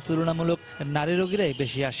পুরুষের চেয়ে তুলনামূলক নারী রোগীরাই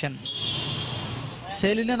বেশি আসেন।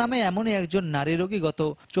 সেলিনা নামে এমনই একজন নারী রোগী গত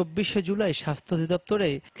 24শে জুলাই স্বাস্থ্য অধিদপ্তরে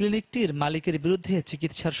ক্লিনিকটির মালিকের বিরুদ্ধে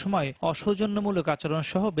চিকিৎসার সময় অসৌজন্যমূলক আচরণ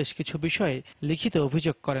সহ বেশ কিছু বিষয়ে লিখিত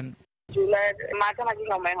অভিযোগ করেন। জুলাইয়ের মাঝামাঝি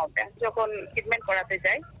সময় হবে, যখন ট্রিটমেন্ট করাতে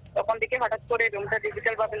যাই তখন থেকে হঠাৎ করে রুমটা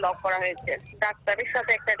ডিজিটাল ভাবে লক করা হয়েছে। ডাক্তারের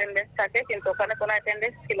সাথে একটা অ্যাটেন্ডেন্স থাকে, কিন্তু ওখানে কোনো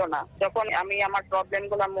অ্যাটেন্ডেন্স ছিল না। যখন আমি আমার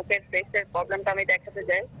প্রবলেমগুলো, মুখের ফেসের প্রবলেমটা আমি দেখাতে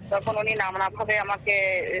যাই, তখন উনি নানাভাবে আমাকে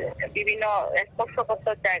বিভিন্ন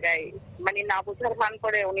স্পর্শকাতর জায়গায় মানে না বুঝার ভান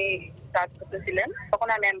করে উনি কাজ করতেছিলেন। তখন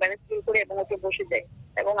আমি এম্বারেস ফিল করি এবং ওকে বসে যাই,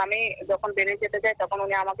 এবং আমি যখন বেরিয়ে যেতে যাই তখন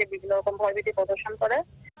উনি আমাকে বিভিন্ন রকম ভয়ভীতি প্রদর্শন করে।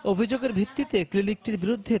 অভিযোগের ভিত্তিতে ক্লিনিকটির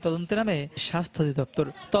বিরুদ্ধে তদন্তে নামে স্বাস্থ্য অধিদপ্তর।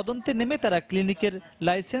 তদন্তে নেমে তারা ক্লিনিকের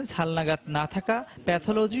লাইসেন্স হালনাগাদ না থাকা,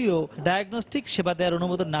 প্যাথোলজি ও ডায়াগনস্টিক সেবা দেওয়ার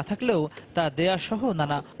অনুমোদন না থাকলেও তা দেয়া সহ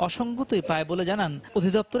নানা অসঙ্গতি পায় বলে জানান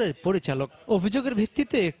অধিদপ্তরের পরিচালক। অভিযোগের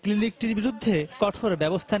ভিত্তিতে ক্লিনিকটির বিরুদ্ধে কঠোর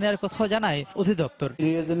ব্যবস্থা নেওয়ার কথা জানায় অধিদপ্তর।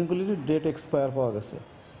 রিয়েজেন্টগুলির ডেট এক্সপায়ার পাওয়া গেছে,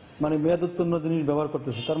 মানে মেয়াদোত্তীর্ণ জিনিস ব্যবহার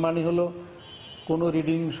করতেছে। তার মানে হলো কোনো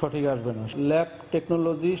রিডিং সঠিক আসবে না। ল্যাব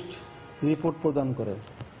টেকনোলজিস্ট রিপোর্ট প্রদান করে,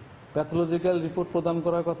 প্যাথোলজিক্যাল রিপোর্ট প্রদান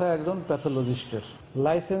করার কথা একজন প্যাথোলজিস্টের।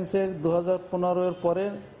 লাইসেন্সের 2015-এর পরে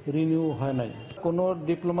রিনিউ হয় নাই, কোনো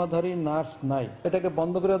ডিপ্লোমাধারী নার্স নাই। এটাকে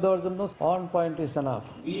বন্ধ করে দেওয়ার জন্য অন পয়েন্ট ইজ এনাফ।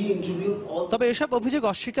 তবে এসব অভিযোগ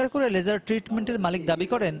অস্বীকার করে লেজার ট্রিটমেন্টের মালিক দাবি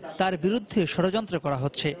করেন তার বিরুদ্ধে ষড়যন্ত্র করা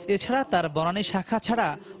হচ্ছে। এছাড়া তার বনানী শাখা ছাড়া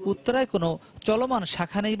উত্তরায় কোনো চলমান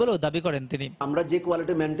শাখা নেই বলেও দাবি করেন তিনি। আমরা যে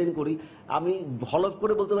কোয়ালিটি মেনটেন করি, আমি ভালো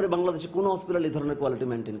করে বলতে পারি বাংলাদেশে কোনো হসপিটাল এই ধরনের কোয়ালিটি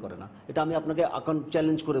মেনটেন করে না। এটা আমি আপনাকে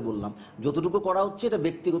চ্যালেঞ্জ করে বললাম। যতটুকু করা হচ্ছে এটা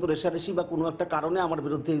ব্যক্তিগত রেশারেশি বা কোনো একটা কারণে আমার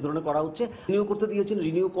বিরুদ্ধে এই ধরনের করা হচ্ছে। রিনিউ করতে দিয়েছেন,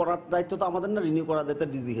 রিনিউ করার দায়িত্ব তো আমাদের না, রিনিউ করার দায়িত্ব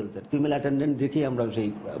ডিজি হেলথের। ফিমেল অ্যাটেন্ডেন্ট দেখি আমরা সেই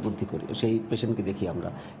বুদ্ধি করি, সেই পেশেন্টকে দেখি আমরা।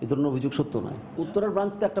 এই ধরনের অভিযোগ সত্য নয়। উত্তরার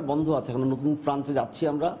ব্রাঞ্চতে একটা বন্ধ আছে, এখন নতুন ব্রাঞ্চে যাচ্ছি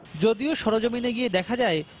আমরা। যদিও সরজমিনে গিয়ে দেখা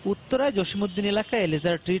যায় উত্তরায় জসিমউদ্দিন এলাকায়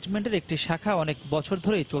লেজার ট্রিটমেন্টের একটি শাখা অনেক বছর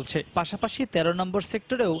ধরেই চলছে। পাশাপাশি 13 নম্বর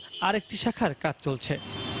সেক্টরেও আরেকটি শাখার কাজ চলছে।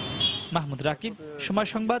 মাহমুদ রাকিব, সময়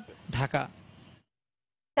সংবাদ, ঢাকা।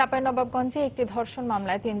 চাঁপাইনবাবগঞ্জে একটি ধর্ষণ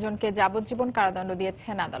মামলায় 3 জনকে যাবজ্জীবন কারাদণ্ড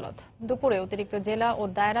দিয়েছেন আদালত। দুপুরে অতিরিক্ত জেলা ও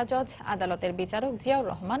দায়রা জজ আদালতের বিচারক জিয়াউর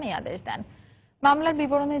রহমান এই আদেশ দেন। মামলার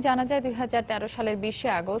বিবরণে জানা যায় 2013 সালের 20শে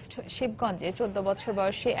আগস্ট শিবগঞ্জে 14 বছর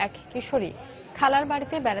বয়সী এক কিশোরী খালার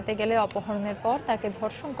বাড়িতে বেড়াতে গেলে অপহরণের পর তাকে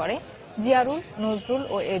ধর্ষণ করে জিয়ারুল, নজরুল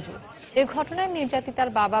ও এজু। এ ঘটনায় নির্যাতিতার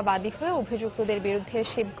বাবা বাদী হয়ে অভিযুক্তদের বিরুদ্ধে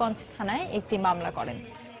শিবগঞ্জ থানায় একটি মামলা করেন।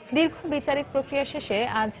 দীর্ঘ বিচারিক প্রক্রিয়া শেষে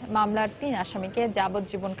আজ মামলার 3 আসামিকে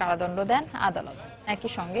যাবজ্জীবন কারাদণ্ড দেন আদালত। একই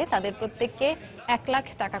সঙ্গে তাদের প্রত্যেককে 1 লাখ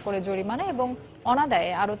টাকা করে জরিমানা এবং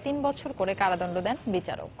অনাদায়ে আরও 3 বছর করে কারাদণ্ড দেন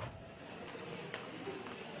বিচারক।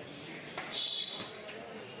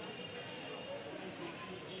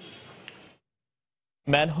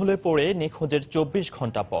 ম্যানহোলে পড়ে নিখোঁজের 24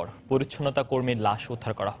 ঘন্টা পর পরিচ্ছন্নতা কর্মীর লাশ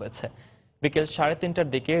উদ্ধার করা হয়েছে। বিকেল 3:30টার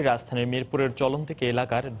দিকে রাজধানীর মিরপুরের চলন্তিকা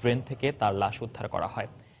এলাকার ড্রেন থেকে তার লাশ উদ্ধার করা হয়।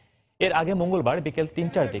 এর আগে মঙ্গলবার বিকেল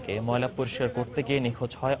 3টার দিকে ময়লা পরিষ্কার করতে গিয়ে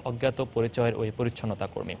নিখোঁজ হয় অজ্ঞাত পরিচয়ের ওই পরিচ্ছন্নতা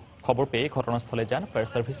কর্মী। খবর পেয়ে ঘটনাস্থলে যান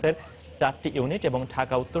ফায়ার সার্ভিসের 4টি ইউনিট এবং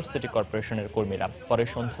ঢাকা উত্তর সিটি কর্পোরেশনের কর্মীরা। পরে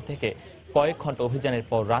সন্ধ্যা থেকে কয়েক ঘন্টা অভিযানের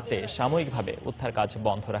পর রাতে সাময়িকভাবে উদ্ধার কাজ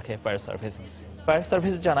বন্ধ রাখে ফায়ার সার্ভিস। ফায়ার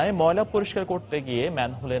সার্ভিস জানায় ময়লা পরিষ্কার করতে গিয়ে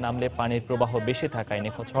ম্যানহোলে নামলে পানির প্রবাহ বেশি থাকায়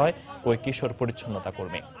নিখোঁজ হয় ওই কিশোর পরিচ্ছন্নতা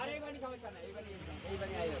কর্মী।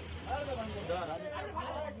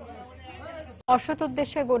 অসৎ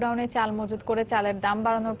উদ্দেশ্যে গোডাউনে চাল মজুত করে চালের দাম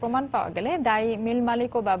বাড়ানোর প্রমাণ পাওয়া গেলে দায়ী মিল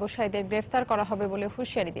মালিক ও ব্যবসায়ীদের গ্রেফতার করা হবে বলে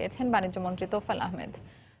হুঁশিয়ারি দিয়েছেন বাণিজ্যমন্ত্রী তোফায়েল আহমেদ।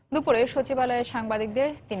 দুপুরে সচিবালয়ে সাংবাদিকদের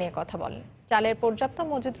তিনি কথা বলেন। চালের পর্যাপ্ত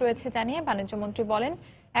মজুত রয়েছে জানিয়ে বাণিজ্যমন্ত্রী বলেন,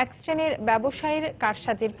 এক শ্রেণীর ব্যবসায়ীর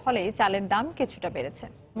কারসাজির ফলে চালের দাম কিছুটা বেড়েছে।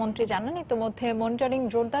 মন্ত্রী জানান, ইতিমধ্যে মনিটরিং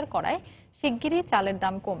জোরদার করায় শিগগিরই চালের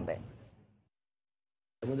দাম কমবে।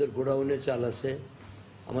 আমাদের গোডাউনে চাল আছে,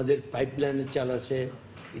 আমাদের পাইপলাইনের চাল আছে।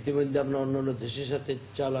 ইতিমধ্যে আমরা অন্যান্য দেশের সাথে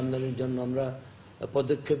চাল আমদানির জন্য আমরা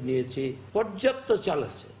পদক্ষেপ নিয়েছি। পর্যাপ্ত চাল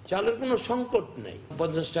আছে, চালের কোনো সংকট নেই।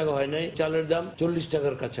 50 টাকা হয় নাই, চালের দাম 40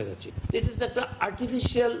 টাকার কাছাকাছি। এটা একটা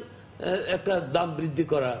আর্টিফিশিয়াল একটা দাম বৃদ্ধি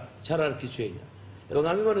করা ছাড়া আর কিছুই না। এবং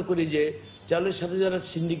আমি মনে করি যে চালের সাথে যারা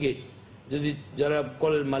সিন্ডিকেট, যদি যারা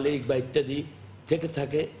কলের মালিক বা ইত্যাদি থেকে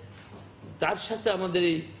থাকে, তার সাথে আমাদের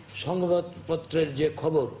এই সংবাদপত্রের যে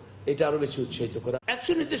খবর এটা আরো বেশি উৎসাহিত করা।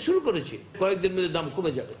 অ্যাকশন নিতে শুরু করেছি, কয়েকদিন মধ্যে দাম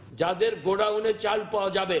কমে যাবে। যাদের গোডাউনে চাল পাওয়া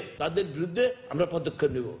যাবে তাদের বিরুদ্ধে আমরা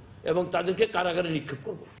পদক্ষেপ নেব এবং তাদেরকে কারাগারে নিক্ষেপ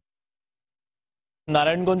করব।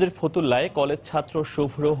 নারায়ণগঞ্জের ফতুল্লায় কলেজ ছাত্র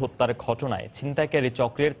শুভ্র হত্যার ঘটনায় ছিনতাইকারী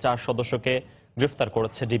চক্রের 4 সদস্যকে গ্রেফতার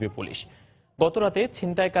করেছে ডিবি পুলিশ। গতরাতে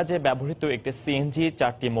ছিনতাই কাজে ব্যবহৃত একটি সিএনজি,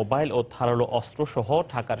 4টি মোবাইল ও ধারালো অস্ত্রসহ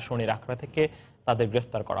ঢাকার শনির আখড়া থেকে তাদের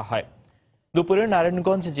গ্রেফতার করা হয়। দুপুরে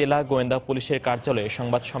নারায়ণগঞ্জ জেলা গোয়েন্দা পুলিশের কার্যালয়ে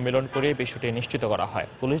সংবাদ সম্মেলন করে বিষয়টি নিশ্চিত করা হয়।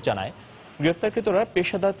 পুলিশ জানায়, গ্রেফতারকৃতরা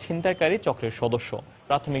পেশাদার ছিনতাইকারী চক্রের সদস্য।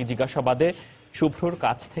 প্রাথমিক জিজ্ঞাসাবাদে শুভ্রর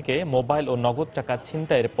কাছ থেকে মোবাইল ও নগদ টাকা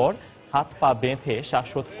ছিনতাইয়ের পর হাত পা বেঁধে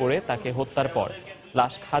শ্বাসরোধ করে তাকে হত্যার পর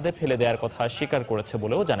লাশ খাদে ফেলে দেওয়ার কথা স্বীকার করেছে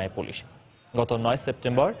বলেও জানায় পুলিশ। গত 9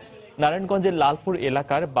 সেপ্টেম্বর নারায়ণগঞ্জের লালপুর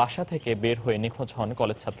এলাকার বাসা থেকে বের হয়ে নিখোঁজ হন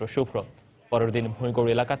কলেজ ছাত্র শুভ্র। পরের দিন ভুঁইগড়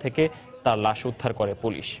এলাকা থেকে তার লাশ উদ্ধার করে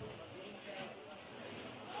পুলিশ।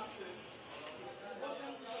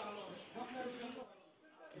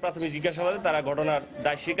 প্রাথমিক জিজ্ঞাসাবাদে তারা ঘটনার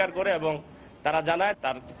দায় স্বীকার করে এবং তারা জানায়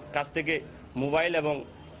তার কাছ থেকে মোবাইল এবং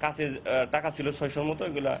কাছে টাকা ছিল 600 মতো,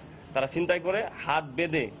 এগুলা তারা ছিনতাই করে হাত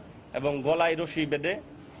বেঁধে এবং গলায় রশি বেঁধে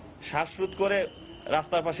শ্বাসরোধ করে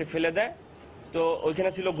রাস্তার পাশে ফেলে দেয়। তো ওইখানে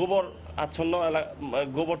ছিল গোবর আচ্ছন্ন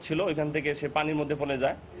গোবর ছিল, ওইখান থেকে সে পানির মধ্যে পড়ে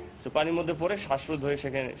যায়। তো পানির মধ্যে পড়ে শ্বাসরোধ হয়ে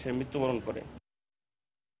সেখানে সে মৃত্যুবরণ করে।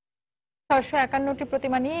 651টি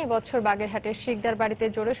প্রতিমা নিয়ে এবছর বাগেরহাটের শিকদার বাড়িতে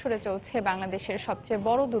জোরে সোরে চলছে বাংলাদেশের সবচেয়ে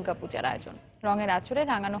বড় দুর্গাপূজার আয়োজন। রঙের আঁচড়ে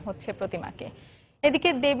রাঙানো হচ্ছে প্রতিমাকে। এদিকে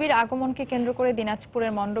দেবীর আগমনকে কেন্দ্র করে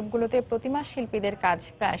দিনাজপুরের মণ্ডপগুলোতে প্রতিমা শিল্পীদের কাজ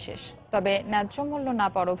প্রায় শেষ। তবে ন্যায্য মূল্য না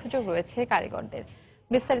পাওয়ার অভিযোগ রয়েছে কারিগরদের।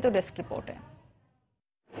 বিস্তারিত ডেস্ক রিপোর্টে।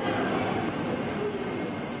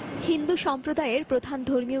 হিন্দু সম্প্রদায়ের প্রধান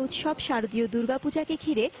ধর্মীয় উৎসব শারদীয় দুর্গাপূজাকে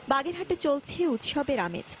ঘিরে বাগেরহাটে চলছে উৎসবের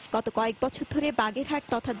আমেজ। গত কয়েক বছর ধরে বাগেরহাট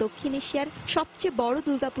তথা দক্ষিণ এশিয়ার সবচেয়ে বড়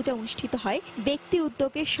দুর্গাপূজা অনুষ্ঠিত হয় ব্যক্তি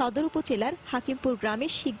উদ্যোগে সদর উপজেলার হাকিমপুর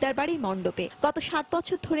গ্রামের শিকদার বাড়ির মণ্ডপে। গত 7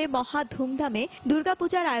 বছর ধরে মহা ধুমধামে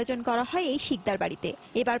দুর্গাপূজার আয়োজন করা হয় এই শিকদার বাড়িতে।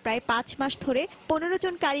 এবার প্রায় 5 মাস ধরে 15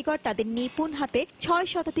 জন কারিগর তাদের নিপুণ হাতে 6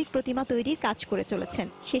 শতাধিক প্রতিমা তৈরির কাজ করে চলেছেন।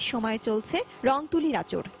 শেষ সময়ে চলছে রং তুলির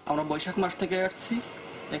আঁচড়। আমরা বৈশাখ মাস থেকে আসছি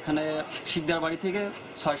এখানে শিকদার বাড়ি থেকে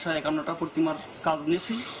 651টা প্রতিমার কাজ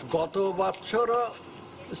নিয়েছি। গত বছর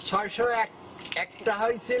 601টা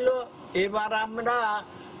হয়েছিল, এবার আমরা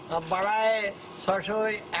বাড়ায়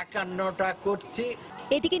 651টা করছি।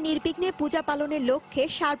 এদিকে নির্বিঘ্নে পূজা পালনের লক্ষ্যে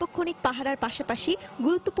সার্বক্ষণিক পাহারার পাশাপাশি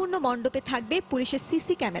গুরুত্বপূর্ণ মণ্ডপে থাকবে পুলিশের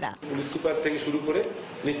সিসি ক্যামেরা। পুলিশ সুপার থেকে শুরু করে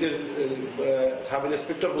নিচের সাব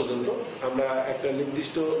ইন্সপেক্টর পর্যন্ত আমরা একটা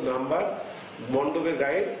নির্দিষ্ট নাম্বার মণ্ডপের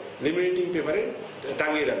গায়ে লিমিটেটিং পেপারে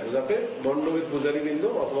টাঙিয়ে রাখবো, যাতে মণ্ডপের পূজারীবৃন্দ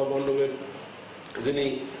অথবা মণ্ডপের যিনি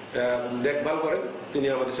দেখভাল করেন তিনি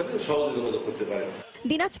আমাদের সাথে সহজে যোগাযোগ করতে পারেন।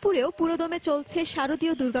 দিনাজপুরেও পুরোদমে চলছে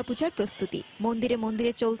শারদীয় দুর্গাপূজার প্রস্তুতি। মন্দিরে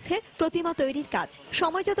মন্দিরে চলছে প্রতিমা তৈরির কাজ।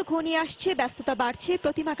 সময় যত ঘনিয়ে আসছে ব্যস্ততা বাড়ছে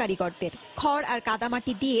প্রতিমা কারিগরদের। খড় আর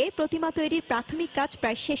কাদামাটি দিয়ে প্রতিমা তৈরির প্রাথমিক কাজ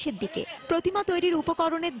প্রায় শেষের দিকে। প্রতিমা তৈরির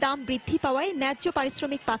উপকরণের দাম বৃদ্ধি পাওয়ায় ন্যায্য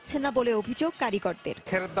পারিশ্রমিক পাচ্ছেন না বলে অভিযোগ কারিগরদের।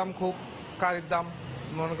 খেরের দাম খুব, কারির দাম,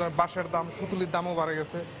 মনে করেন বাঁশের দাম, সুতুলির দামও বাড়ে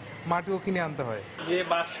গেছে, মাটিও কিনে আনতে হয়। যে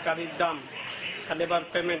বাঁশ কারির দাম লেবার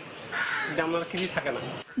পেমেন্ট আমার কিছু থাকে না।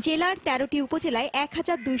 জেলার 13টি উপজেলায়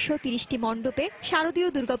 1230টি মণ্ডপে শারদীয়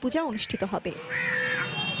দুর্গাপূজা অনুষ্ঠিত হবে।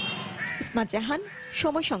 ইসমাত জাহান,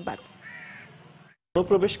 সময় সংবাদ।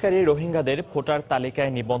 অনুপ্রবেশকারী রোহিঙ্গাদের ভোটার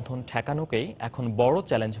তালিকায় নিবন্ধন ঠেকানোকেই এখন বড়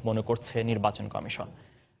চ্যালেঞ্জ মনে করছে নির্বাচন কমিশন।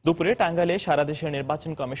 দুপুরে টাঙ্গাইলে সারা দেশের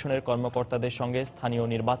নির্বাচন কমিশনের কর্মকর্তাদের সঙ্গে স্থানীয়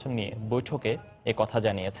নির্বাচন নিয়ে বৈঠকে একথা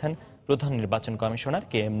জানিয়েছেন প্রধান নির্বাচন কমিশনার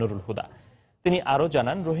KM নুরুল হুদা। তিনি আরও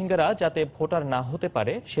জানান, রোহিঙ্গারা যাতে ভোটার না হতে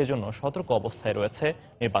পারে সেজন্য সতর্ক অবস্থায় রয়েছে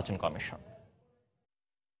নির্বাচন কমিশন।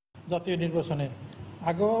 জাতীয় নির্বাচনে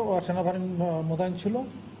আগেও সেনাবাহিনী মোতায়েন ছিল,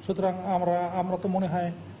 সুতরাং আমরা তো মনে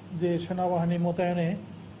হয় যে সেনাবাহিনী মোতায়েনে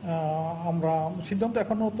আমরা সিদ্ধান্ত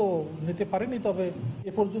এখনো তো নিতে পারিনি। তবে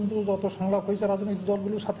এ পর্যন্ত যত সংলাপ হয়েছে রাজনৈতিক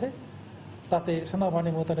দলগুলোর সাথে, তাতে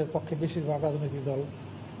সেনাবাহিনী মোতায়েনের পক্ষে বেশিরভাগ রাজনৈতিক দল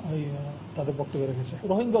তাদের বক্তব্য রেখেছে।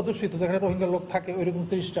 রোহিঙ্গা অধ্যুষিত যেখানে রোহিঙ্গা লোক থাকে ওইরকম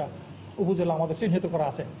 30টা উপজেলা আমাদের চিহ্নিত করা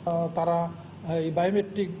আছে। তারা এই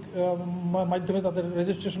বায়োমেট্রিক মাধ্যমে তাদের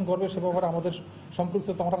রেজিস্ট্রেশন করবে, সে ব্যাপারে আমাদের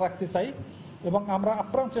সম্পৃক্ততা আমরা রাখতে চাই এবং আমরা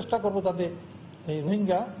আপ্রাণ চেষ্টা করব যাতে এই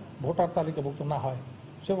রোহিঙ্গা ভোটার তালিকাভুক্ত না হয়,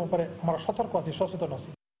 সে ব্যাপারে আমরা সতর্ক আছি, সচেতন আছি।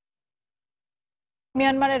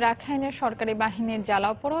 মিয়ানমারের রাখাইনের সরকারি বাহিনীর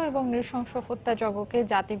জ্বালাও এবং নৃশংস হত্যাযজ্ঞকে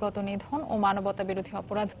জাতিগত নিধন ও মানবতা বিরোধী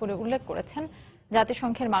অপরাধ বলে উল্লেখ করেছেন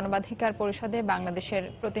জাতিসংঘের মানবাধিকার পরিষদে বাংলাদেশের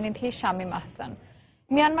প্রতিনিধি শামীম আহসান।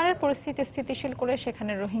 মিয়ানমারের পরিস্থিতি স্থিতিশীল করে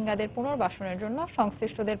সেখানে রোহিঙ্গাদের পুনর্বাসনের জন্য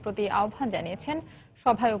সংশ্লিষ্টদের প্রতি আহ্বান জানিয়েছেন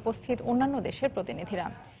সভায় উপস্থিত অন্যান্য দেশের প্রতিনিধিরা।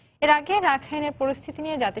 এর আগে রাখাইনের পরিস্থিতি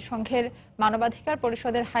নিয়ে জাতিসংঘের মানবাধিকার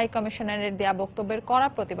পরিষদের হাই কমিশনারের দেয়া বক্তব্যের কড়া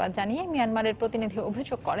প্রতিবাদ জানিয়ে মিয়ানমারের প্রতিনিধি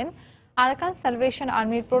অভিযোগ করেন, আরাকান সালভেশন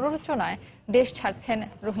আর্মির প্ররোচনায় দেশ ছাড়ছেন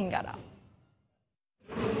রোহিঙ্গারা।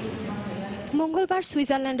 মঙ্গলবার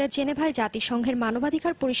সুইজারল্যান্ডের জেনেভায় জাতিসংঘের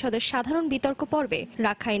মানবাধিকার পরিষদের সাধারণ বিতর্ক পর্বে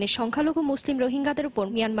রাখাইনের সংখ্যালঘু মুসলিম রোহিঙ্গাদের উপর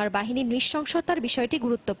মিয়ানমার বাহিনীর নৃশংসতার বিষয়টি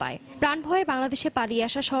গুরুত্ব পায়। প্রাণভয়ে বাংলাদেশে পালিয়ে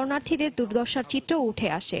আসা শরণার্থীদের দুর্দশার চিত্র উঠে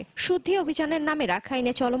আসে। শুদ্ধি অভিযানের নামে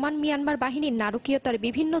রাখাইনে চলমান মিয়ানমার বাহিনীর নারকীয়তার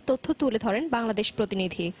বিভিন্ন তথ্য তুলে ধরেন বাংলাদেশ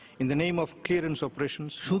প্রতিনিধি।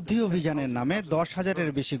 শুদ্ধি অভিযানের নামে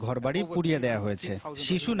 10,000-এর বেশি ঘরবাড়ি পুড়িয়ে দেওয়া হয়েছে।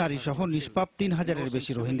 শিশু, নারী সহ নিষ্পাপ 3,000-এর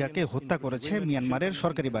বেশি রোহিঙ্গাকে হত্যা করেছে মিয়ানমারের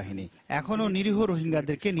সরকারি বাহিনী। এখনও নিরীহ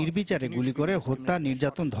রোহিঙ্গাদেরকে নির্বিচারে গুলি করে হত্যা,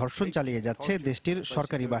 নির্যাতন, ধর্ষণ চালিয়ে যাচ্ছে দেশটির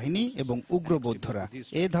সরকারি বাহিনী এবং উগ্রবৌদ্ধরা।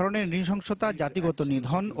 এই ধরনের নৃশংসতা জাতিগত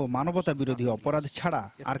নিধন ও মানবতা বিরোধী অপরাধ ছাড়া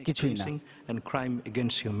আর কিছুই না।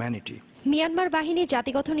 মিয়ানমার বাহিনী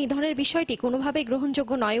জাতিগত নিধনের বিষয়টি কোনোভাবেই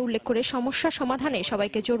গ্রহণযোগ্য নয় উল্লেখ করে সমস্যা সমাধানে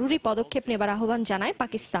সবাইকে জরুরি পদক্ষেপ নেবার আহ্বান জানায়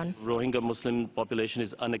পাকিস্তান।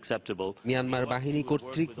 মিয়ানমার বাহিনী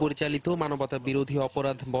কর্তৃক পরিচালিত মানবতা বিরোধী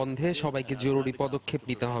অপরাধ বন্ধে সবাইকে জরুরি পদক্ষেপ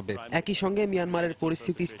নিতে হবে। একই সঙ্গে মিয়ানমারের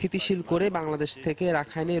পরিস্থিতি স্থিতিশীল করে বাংলাদেশ থেকে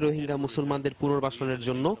রাখাইনে রোহিঙ্গা মুসলমানদের পুনর্বাসনের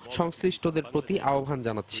জন্য সংশ্লিষ্টদের প্রতি আহ্বান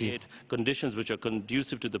জানাচ্ছি।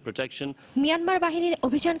 মিয়ানমার বাহিনীর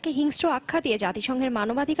অভিযানকে হিংস্র আখ্যা দিয়ে জাতিসংঘের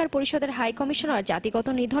মানবাধিকার পরিষদের হাই কমিশনার জাতিগত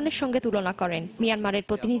নিধনের সঙ্গে তুলনা করেন। মিয়ানমারের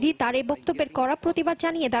প্রতিনিধি তার এই বক্তব্যের কড়া প্রতিবাদ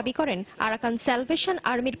জানিয়ে দাবি করেন, আরাকান সালভেশন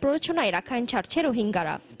আর্মির প্ররোচনায় রাখাইন ছাড়ছে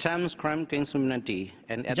রোহিঙ্গারা।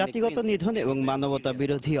 জাতিগত নিধন এবং মানবতা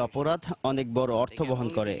বিরোধী অপরাধ অনেক বড় অর্থ বহন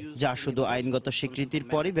করে, যা শুধু আইনগত স্বীকৃতির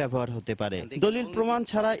পরই ব্যবহার হতে পারে। দলিল প্রমাণ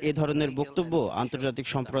ছাড়া এ ধরনের বক্তব্য আন্তর্জাতিক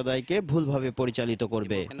সম্প্রদায়কে ভুলভাবে পরিচালিত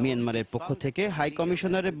করবে। মিয়ানমারের পক্ষ থেকে হাই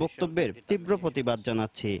কমিশনারের বক্তব্যের তীব্র প্রতিবাদ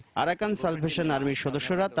জানাচ্ছি। আরাকান সালভেশন আর্মির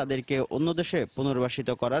সদস্যরা তাদেরকে অন্য দেশে পুনর্বাসিত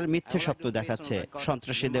করার মিথ্যে স্বপ্ন দেখাচ্ছে।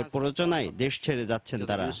 সন্ত্রাসীদের প্ররোচনায় দেশ ছেড়ে যাচ্ছেন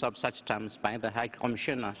তারা।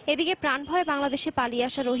 এদিকে প্রাণভয়ে বাংলাদেশে পালিয়ে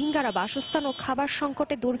আসা রোহিঙ্গারা বাসস্থান ও খাবার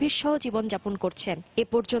সংকটে দুর্বিষহ জীবনযাপন করছেন। এ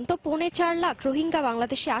পর্যন্ত 4.25 লাখ রোহিঙ্গা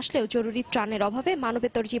বাংলাদেশে আসলেও জরুরি ত্রাণের অভাবে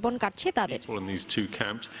মানবেতর জীবন কাটছে তাদের।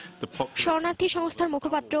 শরণার্থী সংস্থার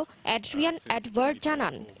মুখপাত্র অ্যাড্রিয়ান অ্যাডওয়ার্ড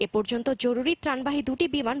জানান, এ পর্যন্ত জরুরি ত্রাণবাহী 2টি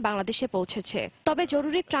বিমান বাংলাদেশে পৌঁছেছে। তবে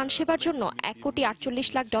জরুরি ত্রাণ সেবার জন্য $1.48 কোটি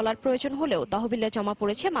প্রয়োজন হলেও তহবিলে জমা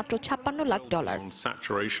পড়েছে মাত্র $56 লাখ।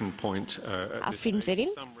 আফরিন জেরিন,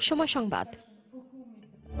 সময় সংবাদ।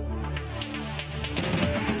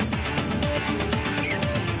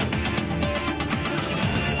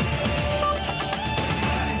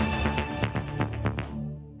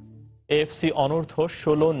 এএফসি অনূর্ধ্ব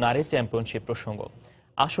 16 নারী চ্যাম্পিয়নশিপ প্রসঙ্গ।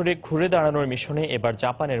 আসরে ঘুরে দাঁড়ানোর মিশনে এবার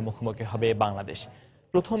জাপানের মুখোমুখি হবে বাংলাদেশ।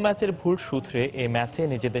 প্রথম ম্যাচের ভুল সূত্রে এই ম্যাচে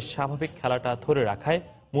নিজেদের স্বাভাবিক খেলাটা ধরে রাখায়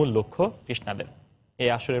মূল লক্ষ্য কৃষ্ণাদের। এই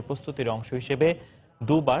আসরের প্রস্তুতির অংশ হিসেবে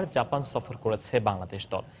দুবার জাপান সফর করেছে বাংলাদেশ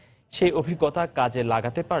দল। সেই অভিজ্ঞতা কাজে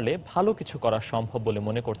লাগাতে পারলে ভালো কিছু করা সম্ভব বলে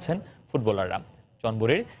মনে করছেন ফুটবলাররা।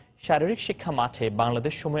 চন্দ্রপুরের শারীরিক শিক্ষা মাঠে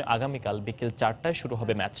বাংলাদেশ সময় আগামীকাল বিকেল 4টায় শুরু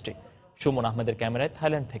হবে ম্যাচটি। সুমন আহমেদের ক্যামেরায়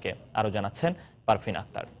থাইল্যান্ড থেকে আরো জানাচ্ছেন পারফিন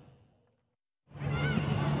আক্তার।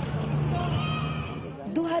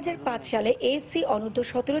 2005 সালে এএফসি অনূর্ধ্ব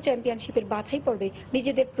 17 চ্যাম্পিয়নশিপের বাছাই পর্বে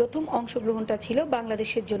নিজেদের প্রথম অংশগ্রহণটা ছিল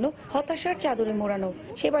বাংলাদেশের জন্য হতাশার চাদরে মোড়ানো।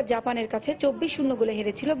 সেবার জাপানের কাছে 24-0 গোলে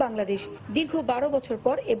হেরেছিল বাংলাদেশ। দীর্ঘ 12 বছর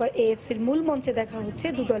পর এবার এএফসির মূল মঞ্চে দেখা হচ্ছে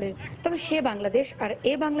দু দলের। তবে সে বাংলাদেশ আর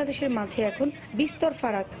এ বাংলাদেশের মাঝে এখন বিস্তর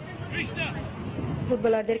ফারাক।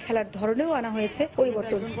 ফুটবলারদের খেলার ধরনেও আনা হয়েছে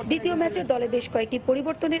পরিবর্তন। দ্বিতীয় ম্যাচে দলে বেশ কয়েকটি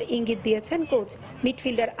পরিবর্তনের ইঙ্গিত দিয়েছেন কোচ।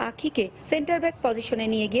 মিডফিল্ডার আখিকে সেন্টার ব্যাক পজিশনে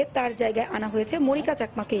নিয়ে গিয়ে তার জায়গায় আনা হয়েছে মরিকা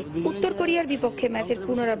চাকমাকে। উত্তর কোরিয়ার বিপক্ষে ম্যাচের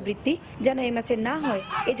পুনরাবৃত্তি যেন এই ম্যাচে না হয়,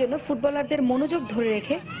 এজন্য ফুটবলারদের মনোযোগ ধরে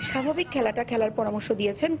রেখে স্বাভাবিক খেলাটা খেলার পরামর্শ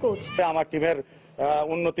দিয়েছেন কোচ। আমার টিমের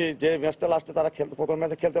উন্নতি যে ম্যাচটা লাস্টে তারা প্রথম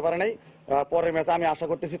ম্যাচে খেলতে পারে নাই, পরের ম্যাচে আমি আশা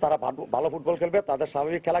করতেছি তারা ভালো ফুটবল খেলবে, তাদের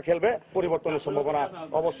স্বাভাবিক খেলা খেলবে। পরিবর্তনের সম্ভাবনা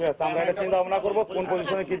অবশ্যই আছে। আমরা এটা চিন্তা ভাবনা করবো কোন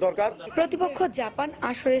পজিশনে কি দরকার। প্রতিপক্ষ জাপান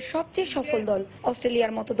আসরের সবচেয়ে সফল দল।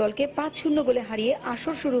 অস্ট্রেলিয়ার মতো দলকে 5-0 গোলে হারিয়ে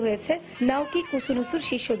আসর শুরু হয়েছে নাওকি কুসুনুসুর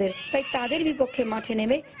শিষ্যদের। তাই তাদের বিপক্ষে মাঠে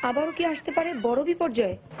নেমে আবারও কি আসতে পারে বড়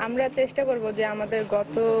বিপর্যয়? আমরা চেষ্টা করব যে আমাদের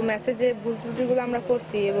গত ম্যাচে যে ভুল ত্রুটিগুলো আমরা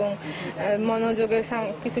করছি এবং মনোযোগের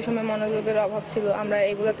কিছু সময় মনোযোগের অভাব ছিল, আমরা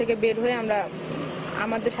এগুলো থেকে বের হয়ে আমরা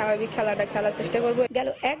আমাদের স্বাভাবিক খেলাটা খেলার চেষ্টা করব। গেল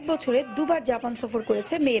 1 বছরে দুবার জাপান সফর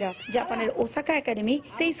করেছে মেয়েরা। জাপানের ওসাকা একাডেমি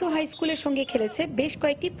সেইসো হাই স্কুলের সঙ্গে খেলেছে বেশ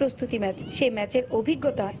কয়েকটি প্রস্তুতি ম্যাচ। সেই ম্যাচের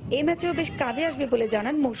অভিজ্ঞতা এই ম্যাচেও বেশ কাজে আসবে বলে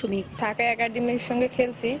জানান মৌসুমী। ঢাকা একাডেমির সঙ্গে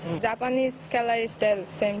খেলছি, জাপানিজ খেলার স্টাইল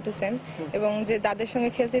সেম টু সেম, এবং যে যাদের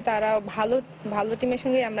সঙ্গে খেলছি তারা ভালো টিমের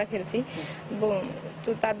সঙ্গে আমরা খেলছি। তো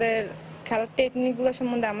তাদের খেলার টেকনিকগুলো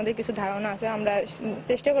সম্বন্ধে আমাদের কিছু ধারণা আছে, আমরা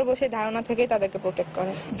চেষ্টা করবো সেই ধারণা থেকেই তাদেরকে প্রোটেক্ট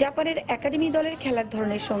করার। জাপানের একাডেমি দলের খেলার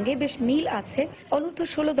ধরনের সঙ্গে বেশ মিল আছে অনূর্ধ্ব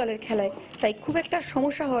 16 দলের খেলায়, তাই খুব একটা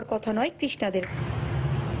সমস্যা হওয়ার কথা নয় কৃষ্ণাদের।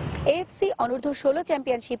 এএফসি অনূর্ধ্ব 16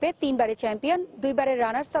 চ্যাম্পিয়নশিপে 3 বারের চ্যাম্পিয়ন, 2 বারের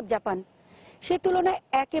রানার্স আপ জাপান। সে তুলনায়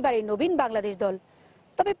একেবারে নবীন বাংলাদেশ দল।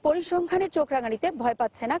 তবে পরিসংখ্যানের চোখ রাঙানিতে ভয়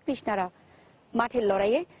পাচ্ছে না কৃষ্ণারা। মাঠের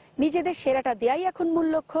লড়াইয়ে নিজেদের সেরাটা দেয়াই এখন মূল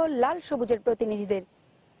লক্ষ্য লাল সবুজের প্রতিনিধিদের।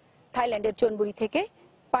 থাইল্যান্ডের চনবুরি থেকে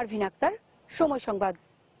পারভিন আক্তার, সময় সংবাদ।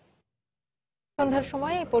 সন্ধ্যার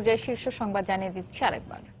সময় এই পর্যায়ে শীর্ষ সংবাদ জানিয়ে দিচ্ছি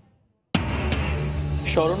আরেকবার।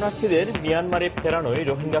 শরণার্থীদের মিয়ানমারে ফেরানোই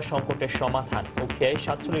রোহিঙ্গা সংকটের সমাধান। মুখে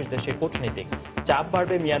 47 দেশের কূটনীতিক। চাপ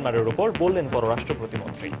বাড়বে মিয়ানমারের উপর, বললেন পররাষ্ট্র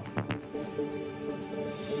প্রতিমন্ত্রী।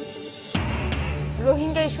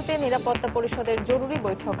 রোহিঙ্গা ইস্যুতে নিরাপত্তা পরিষদের জরুরি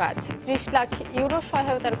বৈঠক আজ। 30 লাখ ইউরো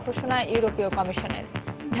সহায়তার ঘোষণা ইউরোপীয় কমিশনের।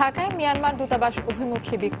 ঢাকায় মিয়ানমার দূতাবাস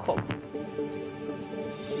অভিমুখী বিক্ষোভ।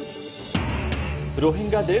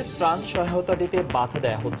 রোহিঙ্গাদের ত্রাণ সহায়তা দিতে বাধা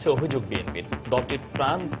দেয়া হচ্ছে অভিযোগ বিএনপির। দলটির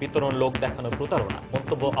ত্রাণ বিতরণ লোক দেখানো প্রতারণা,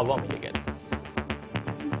 মন্তব্য আওয়ামী লীগের।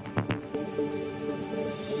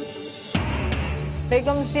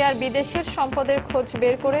 বেগম জিয়ার বিদেশের সম্পদের খোঁজ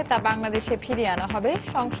বের করে তা বাংলাদেশে ফিরিয়ে আনা হবে,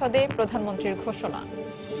 সংসদে প্রধানমন্ত্রীর ঘোষণা।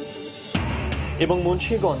 এবং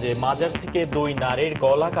মুন্সিগঞ্জে মাজার থেকে 2 নারীর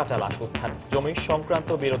গলা কাটা লাশ উদ্ধার। জমি সংক্রান্ত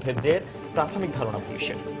বিরোধের জের, প্রাথমিক ধারণা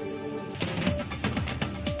পুলিশের।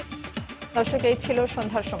 দর্শক, এই ছিল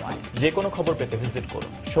সন্ধ্যার সময়। যে কোনো খবর পেতে ভিজিট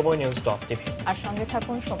করুন সময়নিউজ.tv আর সঙ্গে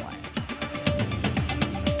থাকুন সময়।